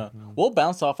 Yeah. We'll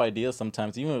bounce off ideas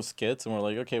sometimes, even with skits, and we're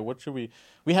like, okay, what should we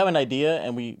have an idea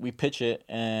and we pitch it,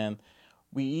 and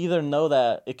we either know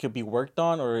that it could be worked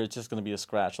on or it's just going to be a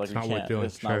scratch. Like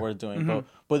it's not worth doing. Mm-hmm.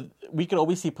 But we could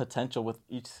always see potential with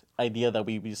each idea that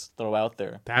we just throw out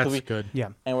there. That's good. Yeah.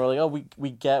 And we're like, oh,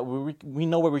 we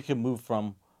know where we can move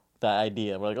from that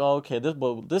idea. We're like, oh, okay,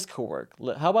 this could work.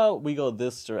 How about we go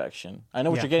this direction? I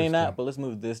know what you're getting at, but let's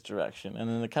move this direction. And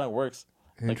then it kind of works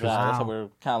like that. That's how we're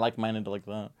kind of like-minded like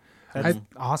that. That's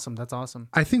awesome. That's awesome.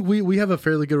 I think we have a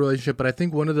fairly good relationship, but I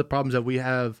think one of the problems that we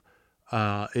have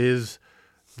is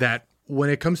that when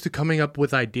it comes to coming up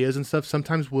with ideas and stuff,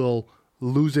 sometimes we'll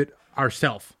lose it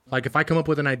ourselves. Like if I come up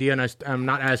with an idea and I'm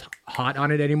not as hot on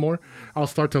it anymore, I'll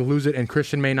start to lose it, and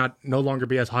Christian may no longer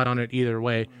be as hot on it either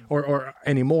way or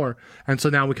anymore. And so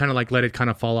now we kind of like let it kind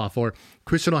of fall off. Or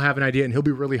Christian will have an idea and he'll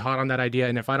be really hot on that idea,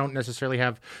 and if I don't necessarily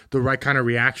have the right kind of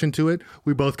reaction to it,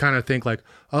 we both kind of think like,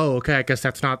 oh, okay, I guess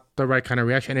that's not the right kind of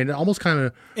reaction, and it almost kind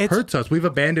of hurts us. We've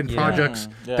abandoned projects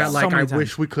that like I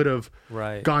wish we could have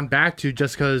gone back to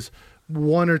just because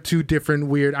one or two different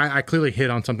weird. I clearly hit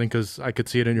on something because I could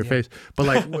see it in your face. But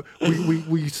like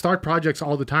we start projects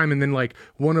all the time, and then like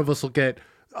one of us will get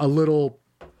a little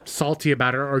salty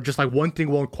about it, or just like one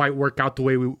thing won't quite work out the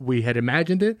way we had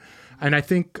imagined it. And I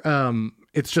think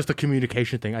it's just a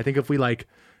communication thing. I think if we like,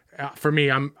 for me,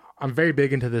 I'm very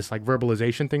big into this like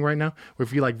verbalization thing right now. Where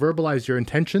if you like verbalize your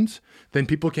intentions, then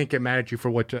people can't get mad at you for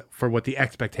what the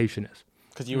expectation is.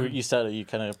 Because you said it, you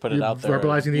kind of put it out there.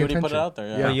 Verbalizing the you intention. put it out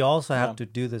there, yeah. But you also have to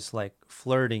do this like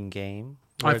flirting game.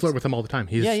 I flirt with him all the time.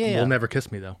 He will never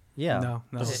kiss me though. Yeah. No.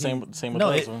 That's the same with No,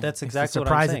 us. that's It's exactly what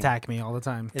I'm surprise saying. attack me all the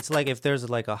time. It's like if there's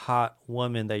like a hot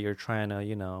woman that you're trying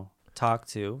to, talk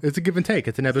to. It's a give and take.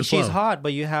 It's an ebb and flow. She's hot,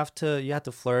 but you have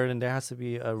to flirt, and there has to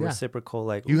be a reciprocal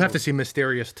like. You have to seem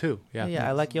mysterious too. Yeah. Yeah,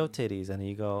 I like your titties, and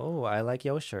you go, oh, I like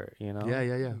your shirt.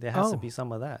 Yeah. There has to be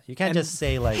some of that. You can't just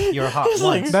say like you're hot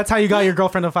once. That's how you got your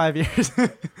girlfriend of 5 years.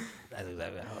 That's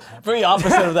exactly how it happened. Very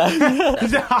opposite of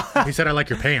that. He said, "I like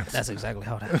your pants." That's exactly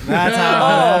how it happened. That's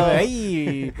how.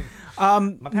 Hey.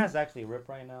 My pants actually rip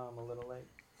right now. I'm a little late.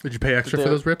 Did you pay extra for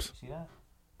those rips? See that?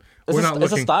 We're not It's a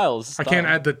looking. style. It's a I can't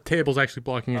style. add the tables actually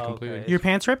blocking it Oh, completely. okay. Your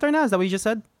pants ripped right now? Is that what you just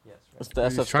said? Yes. It's the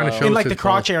SF trying to style. show In us like his the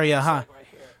crotch balls. area, huh?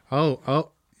 Oh,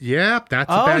 yeah, that's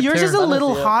a Oh, bad yours tear. is a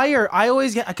little see it. higher. I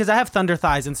always get because I have thunder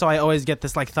thighs, and so I always get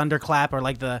this like thunder clap or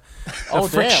like the Oh, damn.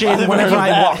 friction I never whenever heard I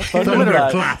that. walk. Thunder Thunder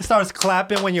clap. clap. It starts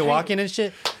clapping when you're walking and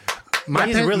shit.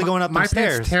 He's really going up my them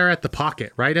stairs. pants tear at the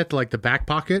pocket, right at the back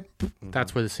pocket.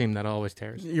 That's where the seam that always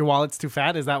tears. Your wallet's too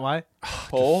fat. Is that why?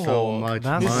 Oh, So much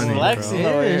that's money, flexing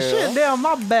bro. over Yeah, here. shit, damn,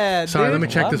 my bad. Sorry, dude. let me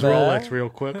check My this bad. Rolex real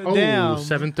quick. Oh, Damn.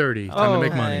 7:30. Time to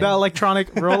make money. The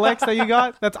electronic Rolex that you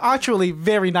got. That's actually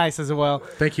very nice as well.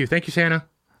 Thank you, Santa.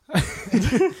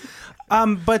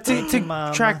 But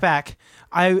to track back,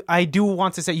 I do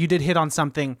want to say you did hit on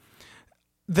something.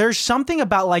 There's something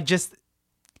about like just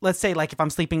let's say like if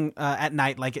I'm sleeping at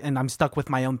night like and I'm stuck with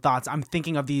my own thoughts, I'm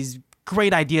thinking of these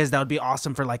great ideas that would be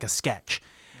awesome for like a sketch.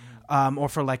 Or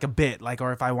for like a bit, like,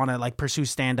 or if I want to like pursue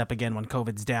stand up again when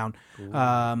COVID's down,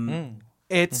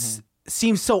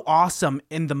 seems so awesome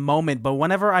in the moment. But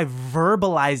whenever I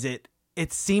verbalize it,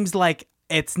 it seems like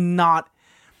it's not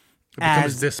It becomes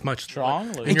as this much Strong?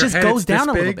 In Like- It your just head, goes it's this down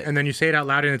a little big, bit. and then you say it out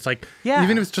loud, and it's like, Yeah.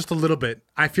 even if it's just a little bit.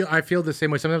 I feel the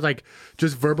same way. Sometimes, like,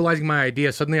 just verbalizing my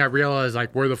idea, suddenly I realize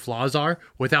like where the flaws are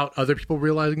without other people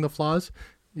realizing the flaws.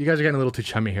 You guys are getting a little too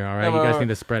chummy here, all right? You guys need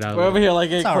to spread out. A We're over little.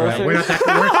 here like all right. We're not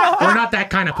that. We're not that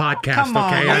kind of podcast, Come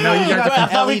on. okay? I know you guys. got I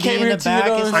thought we LED came in here the to, back. you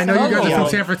know, It's I know you guys are from Yo.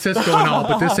 San Francisco and all,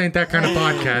 but this ain't that kind of This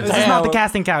podcast. is not the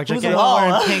casting couch, Who's okay? all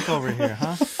wearing pink over here,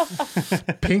 huh?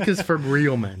 Pink is for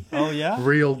real men, Oh, yeah?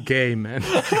 real gay men.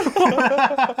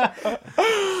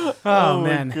 Oh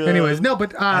man. Anyways, no,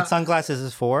 but That sunglasses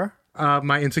is for?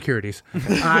 my insecurities.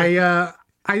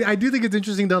 I do think it's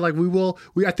interesting though. Like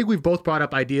I think we've both brought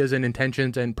up ideas and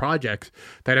intentions and projects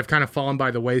that have kind of fallen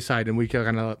by the wayside, and we can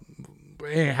kind of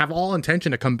have all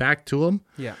intention to come back to them.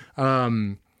 Yeah.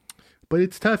 But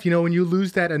it's tough, when you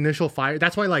lose that initial fire.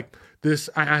 That's why, like this,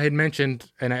 I had mentioned,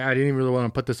 and I didn't even really want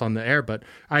to put this on the air, but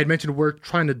I had mentioned we're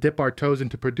trying to dip our toes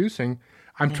into producing.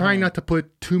 I'm trying not to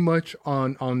put too much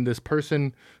on this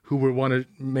person who we want to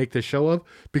make the show of,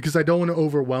 because I don't want to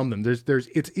overwhelm them.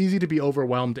 It's easy to be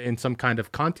overwhelmed in some kind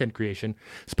of content creation,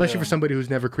 especially for somebody who's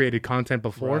never created content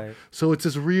before. Right. So it's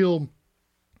this real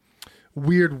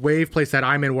weird wave place that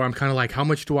I'm in where I'm kind of like, how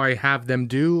much do I have them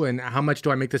do, and how much do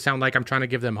I make this sound like I'm trying to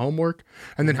give them homework,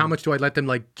 and then how much do I let them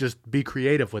like just be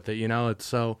creative with it?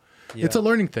 It's it's a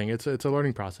learning thing. It's a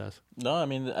learning process. No, I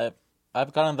mean,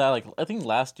 I've gotten that, like, I think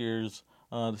last year's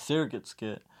the surrogate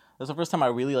skit. That's the first time I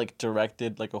really like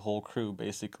directed like a whole crew,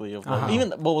 basically. Of like,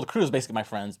 the crew is basically my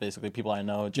friends, basically people I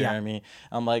know, Jeremy.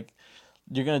 I'm like,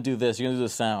 you're gonna do this, you're gonna do the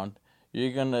sound,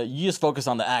 you just focus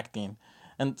on the acting.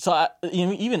 And so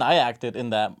even I acted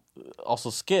in that also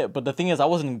skit, but the thing is I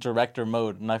wasn't in director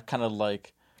mode, and I kind of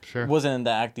like wasn't in the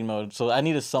acting mode. So I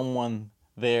needed someone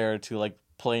there to like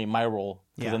play my role.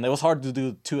 Yeah. And it was hard to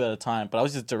do two at a time, but I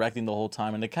was just directing the whole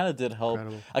time, and it kind of did help.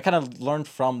 Incredible. I kind of learned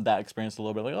from that experience a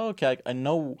little bit. Like, oh, okay, I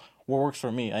know what works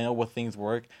for me. I know what things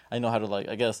work. I know how to, like,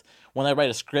 I guess when I write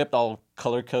a script, I'll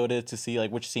color code it to see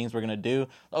like which scenes we're gonna do.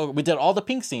 Oh, we did all the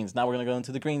pink scenes. Now we're gonna go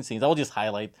into the green scenes. I will just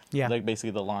highlight like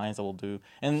basically the lines that we'll do,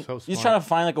 and So just smart. trying to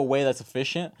find like a way that's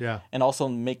efficient. Yeah. And also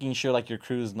making sure like your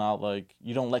crew's not like,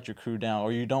 you don't let your crew down,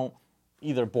 or you don't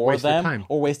either bore Wasted them time.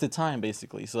 or wasted time,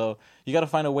 basically. So you got to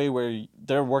find a way where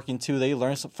they're working too, they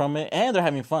learn from it, and they're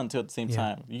having fun too at the same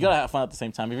time. You got to have fun at the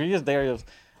same time. If you're just there and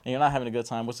you're not having a good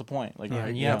time, what's the point? Like,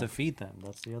 And you have to feed them.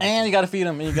 That's the other and you got to feed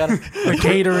them, and you got to The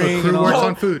catering. Crew and works all.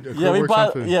 on food. A crew we works on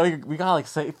bought food. we got like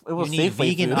safe. It was You need Safeway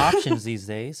vegan food. options these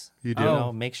days. You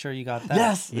do. Make sure you got that.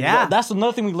 Yes, Yeah. that's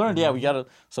another thing we learned. Yeah, we got to.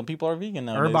 Some people are vegan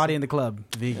now. Everybody in the club,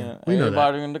 vegan. Yeah, We know that.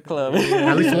 everybody in the club.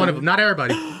 At least one of them. Not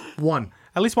everybody. One.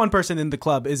 At least one person in the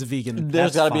club is a vegan.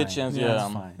 There's That's got to be a fine. chance. Yeah, Yeah,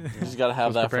 that's fine. you just got to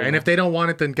have that. For And if they don't want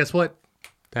it, then guess what?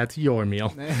 That's your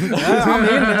meal.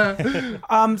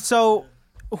 So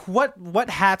what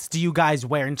hats do you guys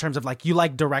wear in terms of like, you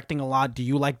like directing a lot? Do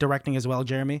you like directing as well,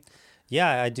 Jeremy?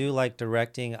 Yeah, I do like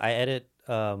directing. I edit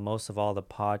most of all the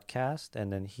podcast,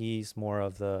 and then he's more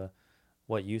of the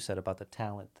what you said about the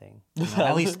talent thing.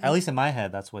 At least in my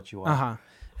head, that's what you are. Uh-huh.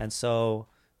 And so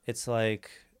it's like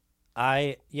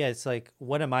it's like,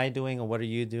 what am I doing and what are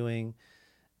you doing?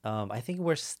 I think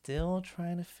we're still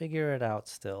trying to figure it out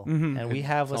still. And we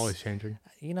have It's always changing.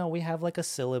 we have like a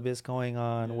syllabus going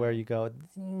on where you go,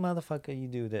 motherfucker, you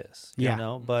do this,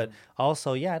 Yeah. But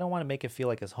also, I don't want to make it feel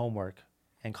like it's homework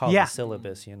and call it a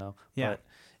syllabus, Yeah. But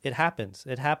it happens,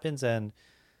 and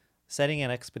setting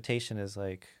an expectation is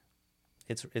like,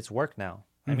 it's work now.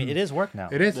 I mean, it is work now.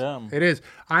 It is. Yeah. It is.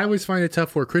 I always find it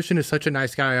tough where Christian is such a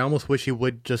nice guy. I almost wish he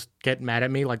would just get mad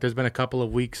at me. Like there's been a couple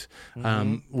of weeks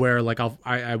where like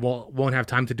I won't have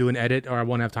time to do an edit or I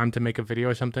won't have time to make a video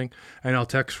or something, and I'll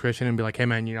text Christian and be like, hey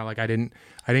man, you know, like I didn't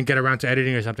get around to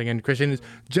editing or something. And Christian is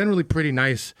generally pretty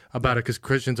nice about it because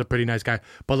Christian's a pretty nice guy.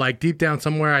 But like deep down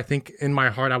somewhere, I think in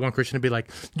my heart, I want Christian to be like,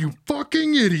 you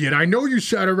fucking idiot. I know you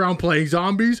sat around playing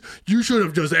zombies. You should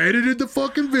have just edited the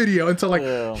fucking video. And so like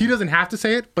he doesn't have to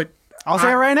say it, but I'll say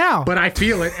it right now. But I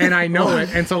feel it and I know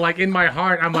it. And so like in my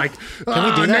heart, I'm like, we do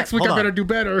that? next week Hold I on. better do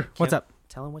better. What's up?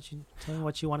 Tell him what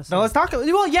you want to say. No, let's talk.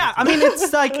 Well, yeah. I mean,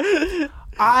 it's like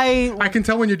I can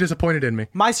tell when you're disappointed in me.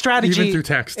 my strategy Even through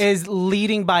text. is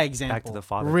leading by example. Back to the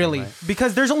father really, thing, right?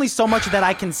 because there's only so much that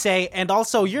I can say, and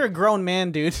also you're a grown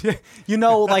man, dude. You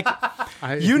know, like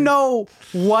you know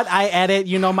what I edit,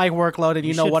 you know my workload, and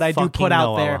you know should what I do fucking put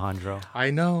out know, there. Alejandro. I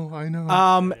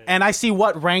know. And I see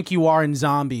what rank you are in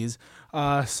zombies.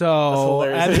 So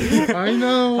hilarious. I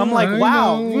know. I'm like, I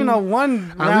wow, know. you know,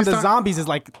 one round least of I- zombies is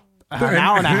like an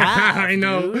hour and a half. I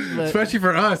know, dude, but- especially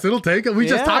for us. It'll take it. We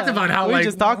just Yeah, talked about how we like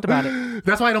just talked about it.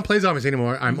 That's why I don't play zombies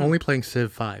anymore. I'm only playing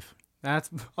Civ 5. That's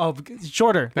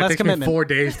shorter, That less takes commitment. me 4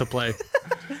 days to play.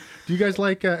 Do you guys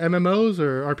like MMOs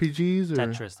or RPGs or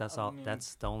Tetris. That's all.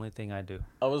 That's the only thing I do.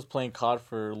 I was playing COD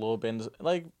for a little bit,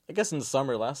 like I guess in the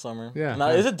summer, last summer. Yeah. And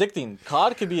it's addicting.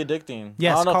 COD could be addicting.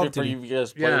 Yes, I don't know Call if of for Duty. you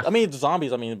guys play. Yeah. I mean,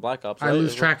 zombies. I mean, Black Ops. I right?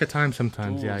 lose track of time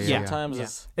sometimes. Yeah. Sometimes Yeah.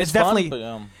 it's It's fun, definitely-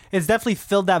 but, It's definitely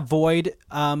filled that void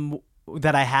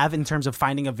that I have in terms of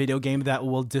finding a video game that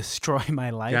will destroy my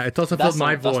life. Yeah, it's also That's filled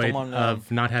my the- that's the void one,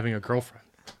 of not having a girlfriend.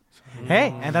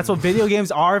 Hey, and that's what video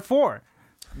games are for.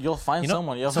 you'll find You know,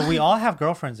 someone. You'll so we all have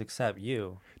girlfriends except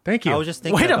you. Thank you. I was just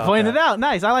thinking Way to about point that. it out.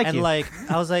 Nice. I like And you. like,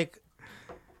 I was like,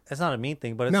 it's not a mean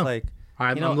thing, but it's No. like,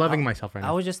 I'm you know, loving I- myself right I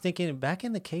now. was just thinking back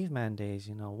in the caveman days,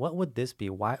 you know, what would this be?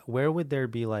 Where would there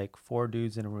be like 4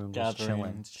 dudes in a room just gathering,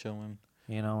 chilling? chilling,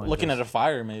 You know, and looking just- at a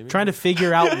fire, maybe. Trying to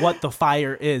figure out what the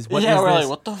fire is. What yeah, is we're this? like,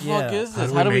 what the fuck Yeah. is this?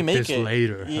 How How do do we we make make this it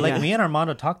later? Yeah. Like me and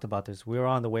Armando talked about this. We were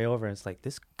on the way over, and it's like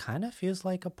this kind of feels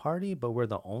like a party, but we're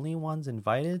the only ones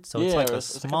invited. So it's Yeah, like a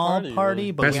it's like a small party, party,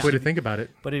 really. but Best we way to should, think about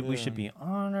it. but we should be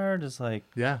honored. It's like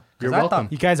Yeah, 'cause you're I welcome.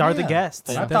 thought- You guys are the Yeah. guests.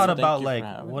 I Thank thought you. about Thank you like, for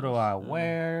having what do I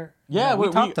wear? Yeah, we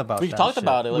talked about we that talked shit.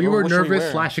 about it. Like, We were what should we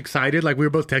nervous wear? / excited. Like we were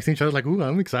both texting each other. Like, ooh,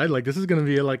 I'm excited. Like this is gonna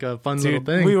be like a fun little Dude,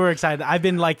 thing. we were excited. I've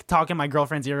been like talking my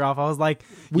girlfriend's ear off. I was like,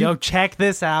 yo, check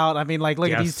this out. I mean, like, look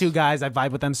at Yes. these two guys. I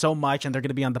vibe with them so much, and they're going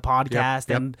to be on the podcast.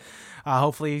 yep. And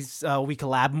hopefully we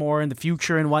collab more in the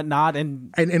future and whatnot.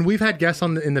 And And we've had guests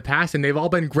on in the past, and they've all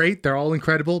been great. They're all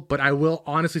incredible. But I will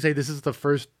honestly say this is the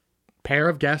first pair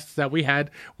of guests that we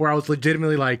had where I was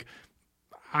legitimately like,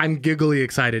 I'm giggly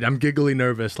excited. I'm giggly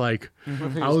nervous. Like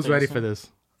I was ready for this.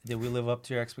 Did we live up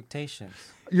to your expectations?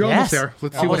 You're Yes. almost there.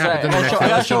 Let's see what Almost happens in the there. next I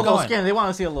gotta episode. show a little Going. skin. They want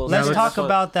to see a little. Let's skin. talk That's what-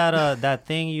 about that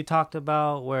thing you talked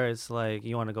about where it's like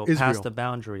you want to go Israel. past the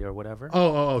boundary or whatever.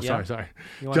 Oh, Yeah. sorry.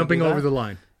 You wanna Jumping do over that? the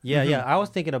line. Yeah, yeah. I was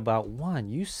thinking about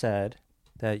one. You said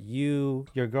that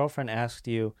your girlfriend asked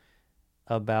you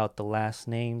about the last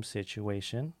name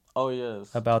situation, Oh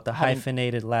yes. about the Having-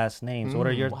 hyphenated last names. What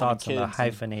are your Having thoughts on the kids and-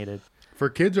 hyphenated? For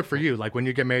kids or for you? Like when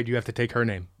you get married, you have to take her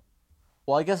name.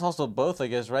 Well, I guess also both. I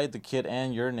guess right, the kid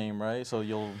and your name, right? So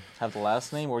you'll have the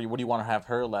last name, or what do you want to have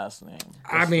her last name?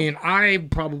 I mean, I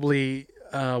probably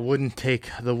wouldn't take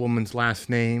the woman's last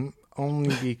name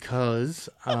only because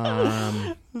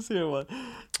Let's hear what.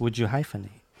 Would you hyphenate?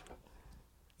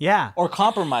 yeah, Or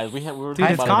compromise. We were dude, talking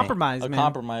it's about compromise, a man.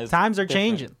 compromise. Times are different.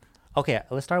 changing. Okay,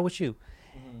 let's start with you.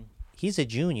 He's a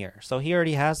junior, so he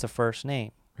already has the first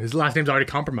name. his last name's already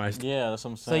compromised. Yeah, that's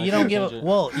what I'm So saying. you I don't should give change a, it.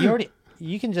 well,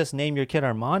 you can just name your kid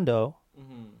Armando,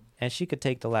 and she could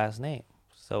take the last name.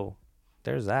 So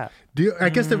there's that. Do you, I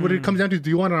guess that what it comes down to, do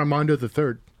you want an Armando the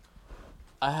third?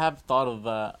 I have thought of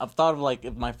that. I've thought of like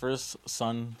if my first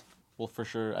son, well, for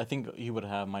sure, I think he would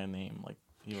have my name. Like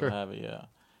he Sure. would have it, yeah.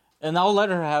 And I'll let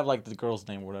her have like the girl's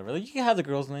name or whatever. Like you can have the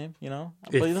girl's name, you know.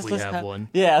 If let's we have one.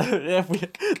 Yeah, if we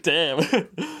damn.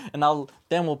 And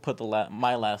then we'll put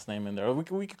my last name in there. Or we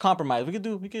could compromise. We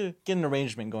could get an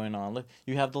arrangement going on. Like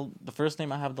you have the first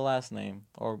name, I have the last name,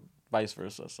 or vice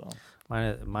versa. So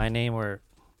My name or,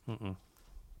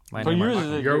 my for name or yours,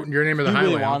 mine. is Your name of the he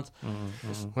really highway. huh?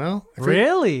 wants. Well, if it-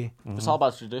 Really? It's all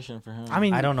about tradition for him. I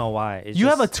mean, I don't know why. It's you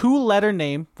have a just- 2-letter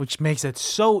name, which makes it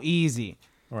so easy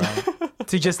right.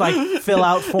 to just like fill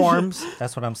out forms.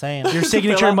 That's what I'm saying. Your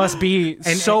signature must be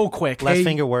so quick. Less Hey,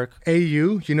 finger work. AU,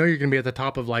 you know you're going to be at the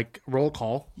top of like roll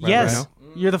call. Yes, Right now.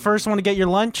 you're the first one to get your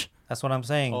lunch. That's what I'm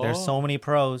saying. There's so many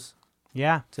pros.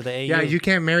 Yeah. to the AU. Yeah, you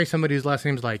can't marry somebody whose last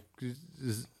name's like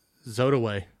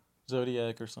Zodaway.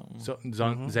 Zodiac or something.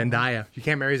 Zendaya. You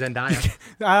can't marry Zendaya.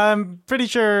 I'm pretty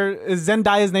sure is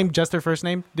Zendaya's name just her first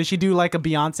name. Did she do like a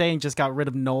Beyonce and just got rid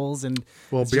of Knowles and?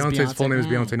 Well, it's just Beyonce's full name is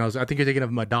Mm. Beyonce Knowles. I think you're thinking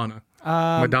of Madonna.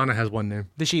 Madonna has one name.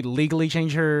 Did she legally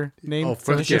change her name? Oh, So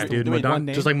first, it's yeah, just dude. one Madonna,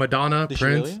 name? just like Madonna, Did she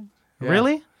Prince. really? Yeah.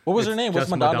 Really? What was her It's name? What's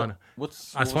just Madonna? Madonna.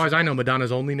 What's As far as I know,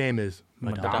 Madonna's only name is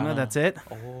Madonna. Madonna. That's it.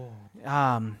 Oh.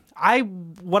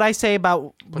 What I say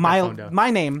about that phone down. my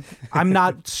name, I'm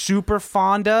not super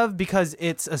fond of because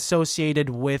it's associated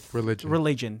with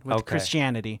Religion. with Okay.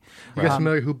 Christianity. You guys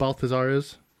familiar who Balthazar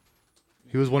is?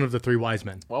 He was one of the three wise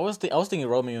men. Well, I was thinking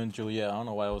Romeo and Juliet. I don't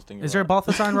know why I was thinking. Is there a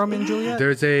Balthazar in Romeo and Juliet?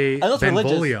 There's a I know it's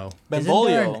religious. Benvolio. Isn't there an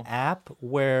Benvolio? app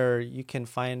where you can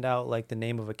find out like the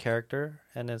name of a character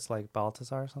and it's like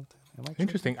Balthazar or something? Am I tripping?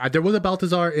 Interesting. There was a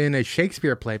Balthazar in a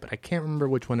Shakespeare play, but I can't remember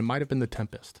which one. It might have been The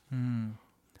Tempest.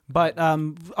 But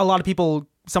a lot of people.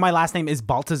 So my last name is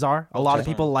Balthazar. A lot of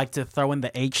people like to throw in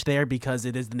the H there because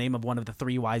it is the name of one of the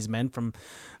three wise men from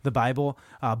the Bible,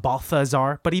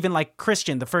 Balthazar. But even like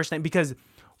Christian, the first name, because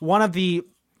one of the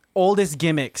oldest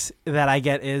gimmicks that I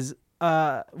get is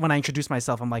when I introduce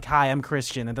myself, I'm like, "Hi, I'm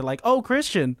Christian," and they're like, "Oh,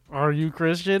 Christian, are you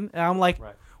Christian?" And I'm like,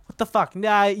 "What the fuck?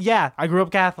 Yeah, I grew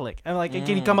up Catholic." And like,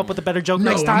 can you come up with a better joke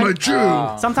next time? I'm a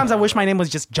Jew. Sometimes I wish my name was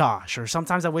just Josh, or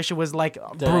sometimes I wish it was like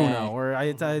Bruno,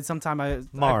 or sometimes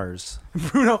Mars.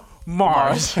 Bruno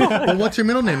Mars. Well, what's your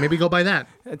middle name? Maybe go by that.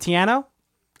 Tiano.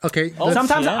 Okay. Oh,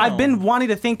 Sometimes Tiano. I've been wanting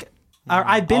to think. Or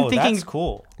I've been thinking. That's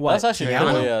cool. What? That's actually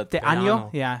Tiano? cool. Yeah. Tiano?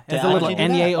 Yeah, it's a Tiano. little Did you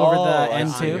do NEA that? over Oh, the I N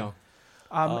see. too.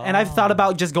 And I've thought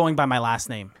about just going by my last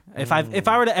name. If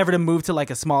I were to ever to move to like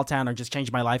a small town or just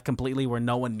change my life completely where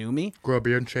no one knew me, Grow a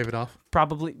beard and shave it off.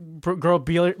 probably grow a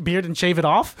beard and shave it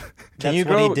off. Can That's you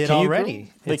what grow? he did can you already.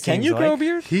 Grow, it like, can seems you grow a like.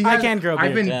 beard? I can grow a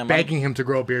I've beard. been Damn, begging him to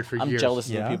grow a beard for I'm years. jealous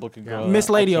that Yeah. people can grow. Miss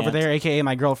that. Lady I over can't. there, aka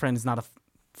my girlfriend, is not a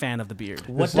fan of the beard.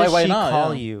 What Why- does why she not?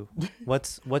 call Yeah. you?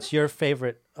 What's your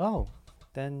favorite? Oh,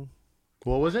 then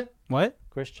What was it? What?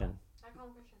 Christian. I call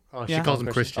him Christian. Oh, Yeah. she calls him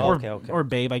Christian. Oh, okay. Or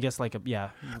babe, I guess yeah.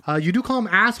 You do call him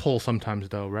asshole sometimes,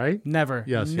 though, right? Never.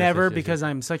 Yes, yes, Never yes, yes, because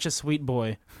I'm such a sweet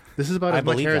boy. This is about I as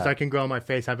much believe hair as that. I can grow on my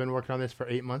face. I've been working on this for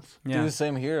 8 months. Do Yeah. the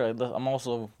same here. I'm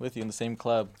also with you in the same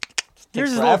club. Yours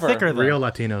Takes is a little forever. thicker though. Real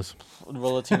Latinos.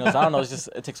 Real Latinos. I don't know.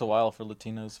 It takes a while for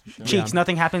Latinos. For sure. Cheeks,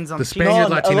 nothing happens on The the cheeks. Spaniard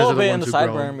No, Latinos a little are the bit in ones the who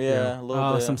grow. sideburn. Yeah, a little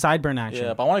Oh, bit. some sideburn action.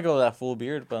 Yeah, but I want to go that full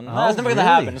beard, but Oh, it's never gonna really?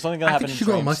 happen. It's only gonna I happen. think you in should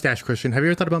grow a dreams. mustache, Christian. Have you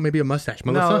ever thought about maybe a mustache?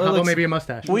 Melissa, it how about looks- maybe a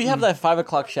mustache? We have that 5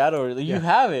 o'clock shadow. You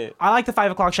have it. I like the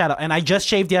 5 o'clock shadow, and I just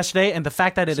shaved yesterday, and the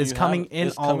fact that it So is you coming have- in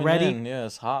it's coming already. in. Yeah,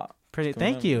 it's hot. Pretty. It's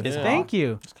coming Thank in. you. Yeah. Thank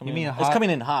you. It's coming You mean in. hot? It's coming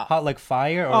in hot. Hot like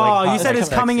fire, or Oh, like hot you said like it's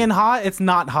coming sexy? in hot. It's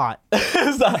not hot.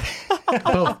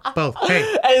 Both. Hey,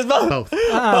 Hey, it's both. both.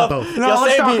 Uh-huh. Both. No, Yo,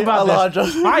 let's save talk me, about Alejandro.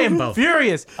 this. I am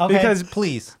furious Okay, because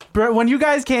please. when you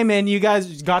guys came in, you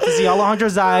guys got to see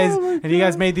Alejandro's eyes, and you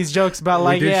guys made these jokes about We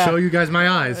like, did yeah, show you guys my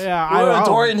eyes. yeah, We're I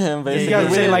adoring him, basically. You guys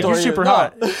We say like you're adore you. super No.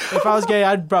 hot. If I was gay,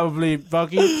 I'd probably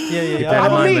fuck you. Yeah. Down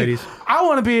I'm line, me. ladies. I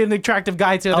want to be an attractive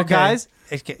guy to other guys.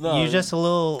 No. You're just a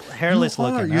little hairless You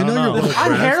are. looking. You I don't know you're both.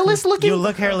 I'm Brad. hairless looking. You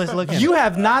look hairless looking. You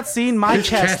have not seen my His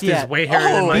chest chest yet. is way hairier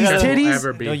than my these chest will titties?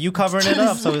 ever be. No, you covering it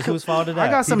up. So whose fault is that?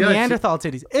 I got some He does. Neanderthal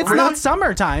titties. It's not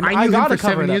summertime. I I knew him gotta for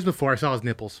cover 7 it years up. before I saw his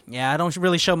nipples. Yeah, I don't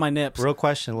really show my nips. Real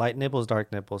question: light nipples, dark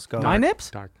nipples. Go. My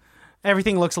nips? Dark.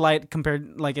 Everything looks light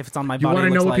compared, like if it's on my You body. want to it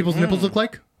know looks what light. people's nipples look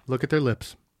like? Look at their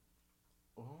lips.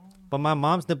 But my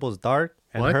mom's nipples dark,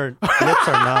 and What? her lips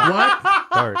are not What?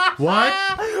 dark. What?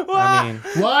 I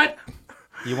mean, What?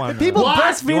 you want People What?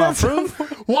 breastfeed You on want some-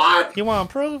 proof? What? You want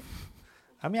proof?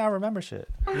 I mean, I remember shit.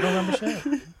 You don't remember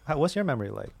shit. What's your memory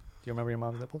like? Do you remember your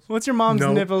mom's nipples? What's your mom's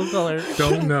Nope. nipple color?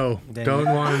 Don't know. Then Don't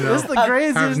you- want to know. This is the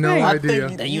craziest have no thing. idea.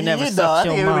 That you never know, sucked I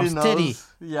think your everybody mom's titty. knows.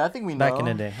 Yeah, I think we know. Back in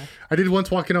the day. I did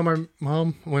once walk in on my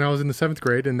mom when I was in the 7th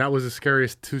grade, and that was the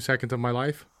scariest 2 seconds of my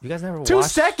life. You guys never 2 watched?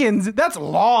 seconds? That's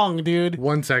long, dude.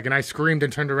 1 second. I screamed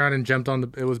and turned around and jumped on the.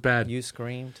 It was bad. You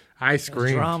screamed. I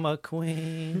screamed. Drama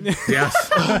queen. Yes.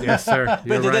 Yes, sir. But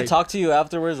You're did right. they talk to you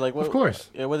afterwards? Like, what? Of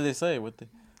course. Yeah. What did they say? What?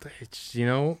 It's, you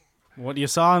know, What you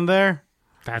saw in there?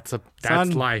 that's Son,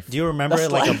 life. Do you remember That's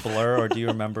it like life. a blur, or do you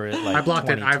remember it like I blocked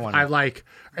it. 2020? I like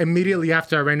immediately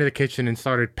after I ran to the kitchen and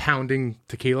started pounding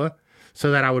tequila, so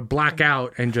that I would black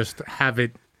out and just have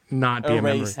it not be a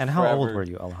memory. Erased. And how Forever. old were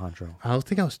you, Alejandro? I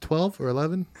think I was 12 or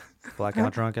 11.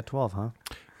 Blackout drunk at 12, huh?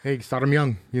 Hey, start them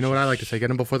young. You know what I like to say: get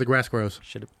them before the grass grows.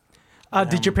 Should have.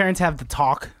 Did your parents have the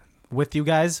talk with you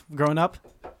guys growing up?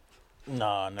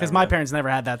 No, Because my parents never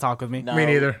had that talk with me. No. Me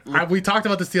neither. We talked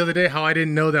about this the other day. How I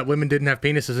didn't know that women didn't have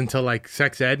penises until like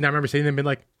sex ed, and I remember seeing them being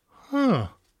like, "Huh."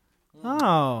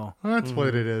 Oh. That's what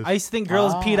it is. I used to think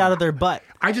girls peed out of their butt.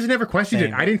 I just never questioned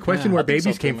Same. it. I didn't question Yeah, where I think so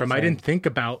babies too, came from. I same. didn't think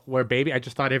about where baby. I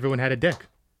just thought everyone had a dick.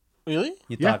 Really?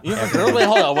 You Yeah. thought You have a girl? Wait,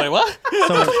 hold on. Wait, what?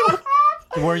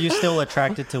 so were you still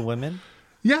attracted to women?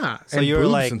 Yeah. So and you were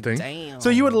boobs like, and things. damn. So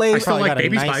you would lay. I felt probably like got a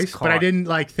baby nice spice, but I cock. didn't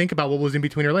like think about what was in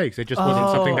between her legs. It just wasn't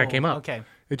something that came up. Okay.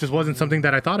 It just wasn't something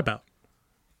that I thought about.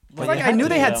 But Like you I had knew to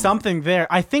they be, had something there.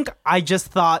 I think I just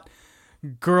thought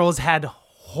girls had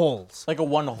holes. Like a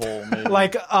one hole, maybe.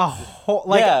 Like a hole,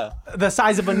 like Yeah. the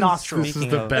size of a nostril. This is Speaking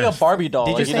the of- like a best. Barbie doll.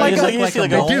 Did you you say know, like you a- see like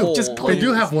like a a They do. hole. They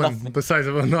do have It's one nothing. the size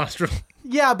of a nostril.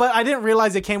 Yeah, but I didn't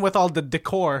realize it came with all the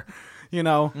decor. You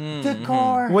know,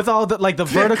 Decor. with all the like the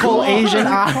vertical Asian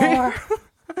eye.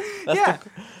 Yeah,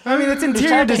 I mean it's interior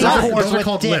trying to be design. Those are with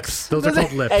called dicks. lips. Those are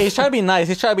called lips. Hey, he's trying to be nice.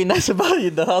 He's trying to be nice about you,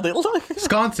 how they look.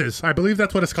 Sconces. I believe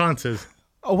that's what a sconce is.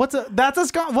 Oh, that's a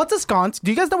sconce. What's a sconce?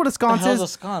 Do you guys know what a sconce hell's is? a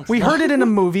sconce? We heard it in a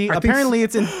movie. think- Apparently,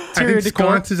 it's I interior think decor.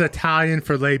 sconce is Italian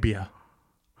for labia.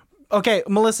 Okay,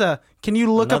 Melissa, can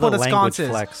you look Another up what a language sconce is?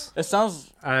 flex. It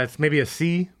sounds It's maybe a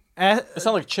C Eh, it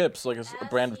sounds like chips, like a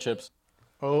brand of chips.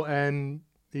 O N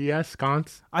E S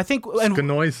sconce. I think, and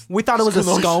Scanoise. we thought it was a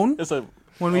scone It's a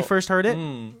when we first heard it.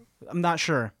 I'm not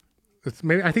sure. It's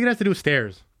maybe I think it has to do with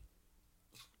stairs.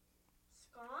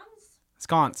 Scones?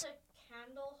 Sconce. It's a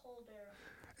candle holder.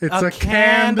 It's a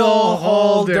candle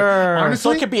holder. holder.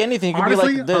 so it could be anything. It could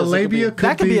honestly, be like this. a labia It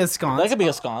That could be a that sconce. could be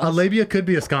a sconce. A labia could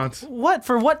be a sconce. What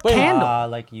for? What Wait. candle?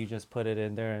 Like you just put it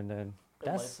in there and then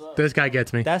that's This guy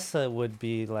gets me. would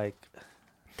be like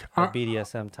a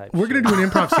BDSM type. We're gonna shit. do an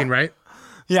improv scene, right?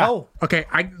 Yeah. Oh, Okay.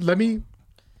 Let me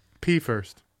pee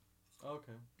first.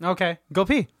 Okay. Go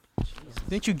pee.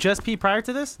 Didn't you just pee prior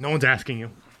to this? No one's asking you.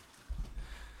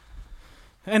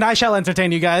 And I shall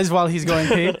entertain you guys while he's going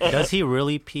pee. does he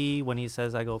really pee when he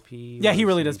says I go pee? Yeah, Or he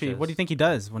really does just, pee. What do you think he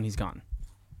does when he's gone?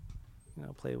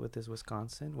 Play with his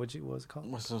Wisconsin? What was it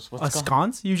called? What's A called?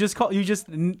 sconce? You just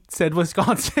said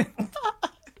Wisconsin.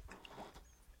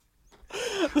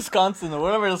 Wisconsin or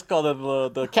whatever it's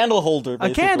called, the candle holder. A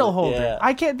Basically. candle holder.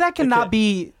 Yeah. That cannot Okay.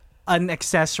 be an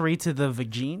accessory to the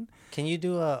vagine. Can you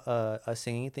do a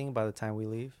singing thing by the time we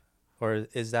leave, or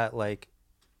is that like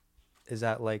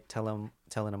telling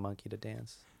a monkey to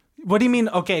dance? What do you mean?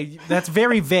 Okay, that's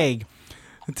very vague.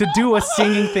 To do a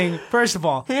singing thing, first of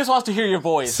all, He just wants to hear your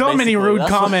voice. so many basically. rude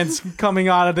That's what- comments coming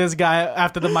out of this guy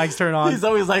after the mics turn on. He's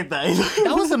always like that.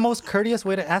 That was the most courteous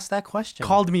way to ask that question.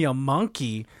 Called me a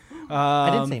monkey.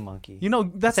 I didn't say monkey. You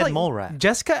know, that's said like mole rat.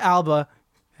 Jessica Alba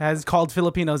has called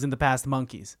Filipinos in the past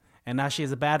monkeys, and now she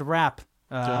has a bad rap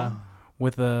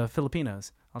with the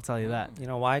Filipinos. I'll tell you that. You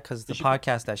know why? Because the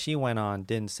podcast that she went on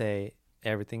didn't say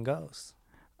everything goes,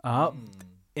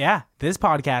 Yeah, this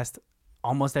podcast,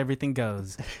 almost everything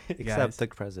goes. except guys. the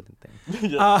president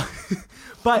thing.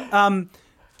 But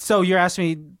so you're asking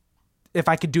me if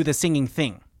I could do the singing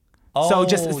thing. So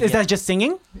just is yeah. that just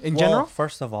singing in Well, general?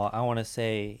 first of all, I want to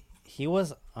say he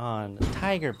was on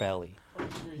Tiger Belly.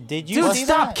 Did you Dude, see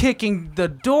stop that? kicking the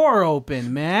door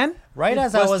open, man. Right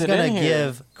as I was busted gonna in here.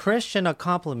 give Christian a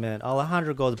compliment,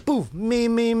 Alejandro goes, "Boof,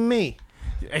 me."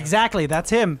 Exactly, that's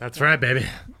him. That's right, baby.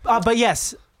 But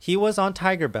yes, He was on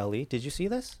Tiger Belly. Did you see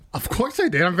this? Of course I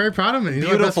did. I'm very proud of him. He's my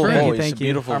best Beautiful friend. voice. Thank you.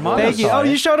 Beautiful Armando voice. thank you. saw Oh, it.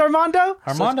 you showed Armando?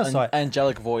 Armando Such saw an it.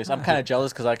 angelic voice. I'm kind of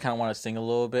jealous because I kind of want to sing a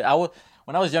little bit.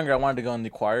 When I was younger, I wanted to go in the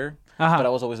choir, Uh-huh. but I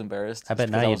was always embarrassed. I bet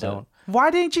because now you was a- don't.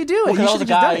 Why didn't you do it? Because You I should was have a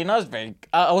just guy, done it. you know,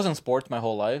 I was in sports my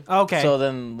whole life. Okay. So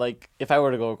then, like, if I were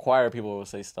to go to choir, people would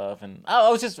say stuff, and I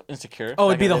was just insecure. Oh,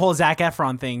 it'd back be in the day. whole Zac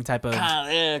Efron thing type of.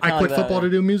 Yeah, I quit football to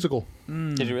do a musical.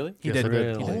 Did you really? He Yes, did. I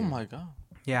did. He Really? did. Oh my god.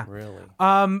 Yeah. Really?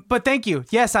 But thank you.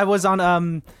 Yes, I was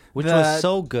on Which the- was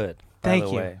so good. By Thank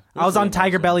the you. way. I was on really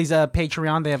Tiger nice, Belly's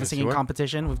Patreon. They have a singing you are.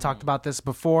 competition. We've talked about this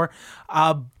before.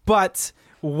 But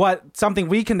something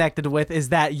we connected with is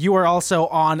that you were also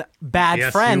on Bad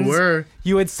Yes, Friends. you were.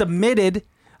 You had submitted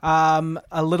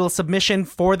a little submission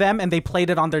for them, and they played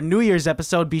it on their New Year's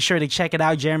episode. Be sure to check it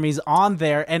out. Jeremy's on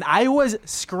there, and I was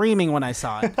screaming when I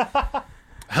saw it.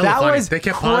 Hella That funny. was They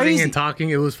kept pausing crazy. and talking.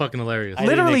 It was fucking hilarious. I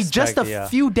didn't Literally expect just a it, yeah.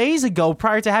 few days ago,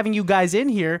 prior to having you guys in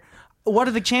here, what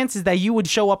are the chances that you would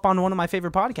show up on one of my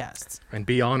favorite podcasts? And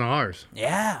be on ours.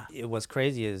 Yeah. It was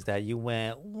crazy is that you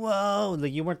went, whoa.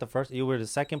 Like, you weren't the first. You were the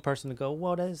second person to go,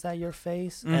 whoa, is that your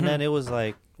face? And then it was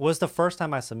like, was the first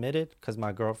time I submitted because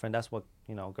my girlfriend, that's what,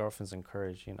 girlfriends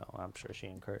encourage. I'm sure she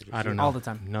encourages I don't you. know. All the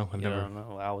time. No, I've You never. don't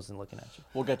know. I wasn't looking at you.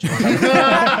 We'll get you.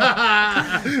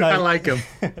 I like him.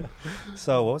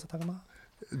 So what was I talking about?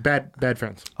 Bad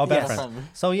friends. Oh, bad Yes. friends.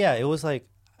 So yeah, it was like,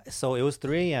 it was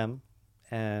 3 a.m.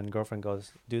 and girlfriend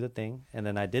goes, do the thing. And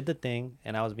then I did the thing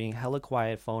and I was being hella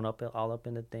quiet, phone up all up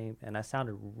in the thing. And I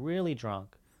sounded really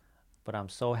drunk. But I'm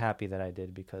so happy that I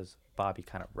did because Bobby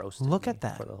kind of roasted Look me at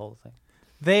that. for the whole thing.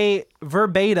 They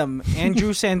verbatim,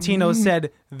 Andrew Santino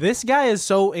said, "This guy is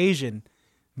so Asian.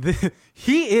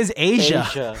 He is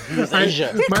Asia. He's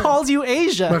Asia. He calls you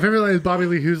Asia." My favorite line is Bobby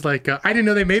Lee, who's like, I didn't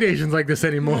know they made Asians like this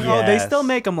anymore. Yeah. Oh, they Yes. still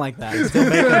make them like that. Still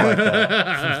make it like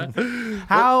that.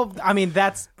 How? I mean,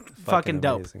 that's fucking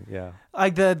dope. Amazing. Yeah.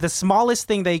 Like the smallest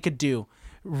thing they could do,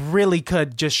 really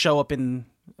could just show up in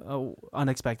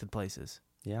unexpected places.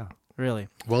 Yeah. Really.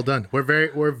 Well done.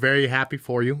 We're very happy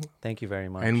for you, Thank you very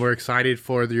much. and we're excited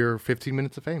for your 15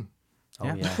 minutes of fame. oh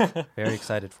Yeah. yeah, very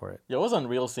excited for it. Yeah, it was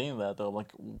unreal seeing that though. Like,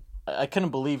 I couldn't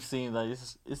believe seeing that.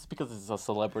 It's because it's a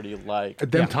celebrity. Like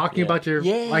Them talking Yeah. about your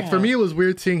Yeah. like for me, it was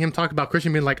weird seeing him talk about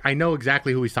Christian being like, I know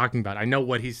exactly who he's talking about. I know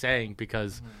what he's saying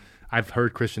because I've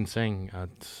heard Christian sing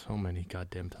so many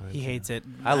goddamn times. He hates it.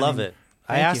 I love mean, it.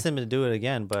 I thank asked you. him to do it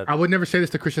again, but I would never say this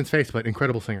to Christian's face, but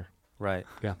incredible singer. right.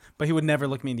 But he would never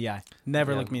look me in the eye.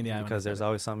 Never Yeah, look me in the eye. when I because said there's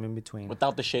always something in between.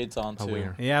 without the shades on A too.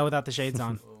 wiener. it. Yeah, without the shades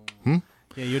on.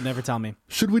 Yeah, you'd never tell me.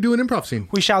 Should we do an improv scene?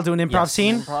 We shall do an improv Yes.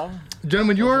 scene. Improv?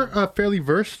 Gentlemen, you're fairly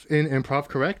versed in improv,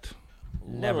 correct?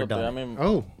 Never Little done bit. it. I mean,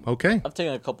 Oh, okay. I've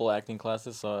taken a couple acting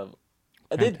classes, so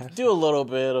I did do a little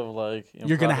bit of like.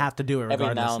 You're gonna improv have to do it every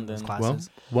regardless now of and those then. Well, classes.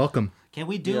 welcome. Can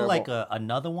we do Yeah, like well-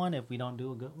 another one if we don't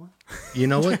do a good one? You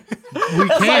know what? We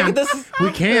can. this is-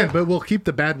 We can, but we'll keep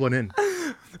the bad one in.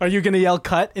 Are you gonna yell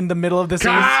 "cut" in the middle of the scene?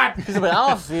 God! But I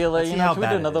don't feel it. see You how know, can we bad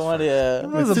do it another is one? first. Yeah. That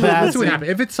was Let's a see, bad let's see what scene. happens.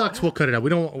 If it sucks, we'll cut it out. We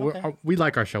don't. Okay. We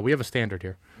like our show. We have a standard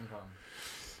here.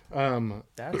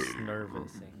 That's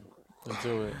nervous. Let's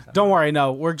do it. Don't worry,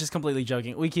 no, we're just completely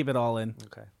joking. We keep it all in.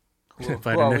 Okay. If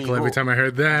I Who are had a we? nickel every Who- time I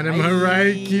heard that, am I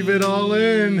right? Keep it all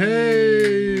in.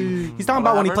 Hey. He's talking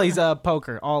about when he Whatever. plays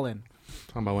poker, all in.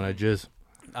 Talking about when I jizz.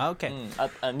 Okay.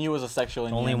 I knew it was a sexual.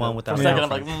 Only innuendo. one without For a second, I'm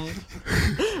girlfriend.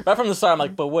 like, right from the start, I'm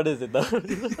like, but what is it though?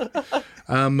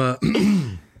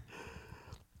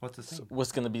 What's the thing?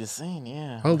 What's gonna be the scene?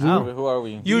 Yeah. Oh, Who are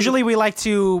we? Usually, we like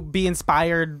to be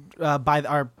inspired by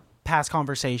our past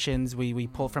conversations. We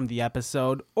pull from the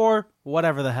episode or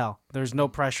whatever the hell. There's no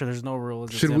pressure. There's no rules.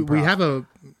 It's Should we improv. have a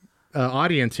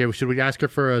audience here? Should we ask her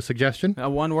for a suggestion? a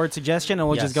one-word suggestion, and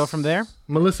we'll just go Yes. from there?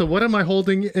 Melissa, what am I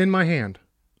holding in my hand?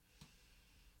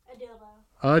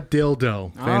 A dildo.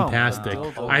 A dildo. Fantastic.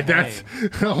 dildo.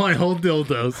 That's how I hold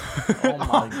dildos. Oh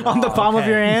my god. On the palm of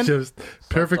Okay. your hand. Just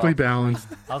perfectly balanced.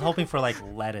 I was hoping for like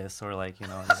lettuce or like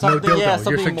No Something, dildo. yeah, Your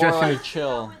something more suggestion like is-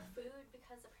 chill. With food,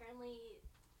 because apparently,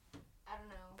 I don't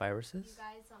know. You viruses.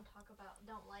 guys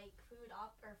don't like food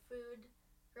or food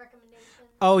recommendations.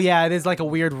 Oh yeah, it is like a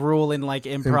weird rule in like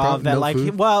improv, Improv, that no like,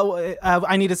 food? well,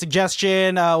 I need a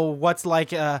suggestion. What's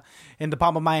like in the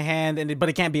palm of my hand, but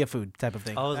it can't be a food type of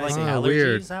thing. Oh, it's like Ah, allergies.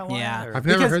 weird. That one? Yeah. Or- I've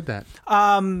never Because- heard that.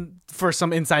 For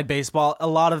some inside baseball, a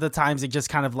lot of the times it just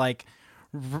kind of like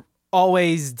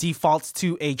always defaults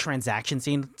to a transaction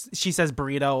scene. She says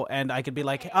burrito, and I could be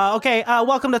like, okay,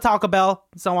 welcome to Taco Bell,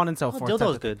 so on and so forth. type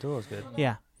Dildo's of- good. Dildo's good.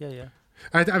 Yeah. Yeah.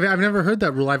 I've never heard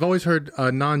that rule. I've always heard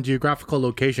a non-geographical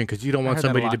location because you don't want heard that a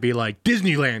somebody lot. to be like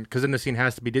Disneyland because then the scene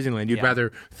has to be Disneyland. You'd Yeah.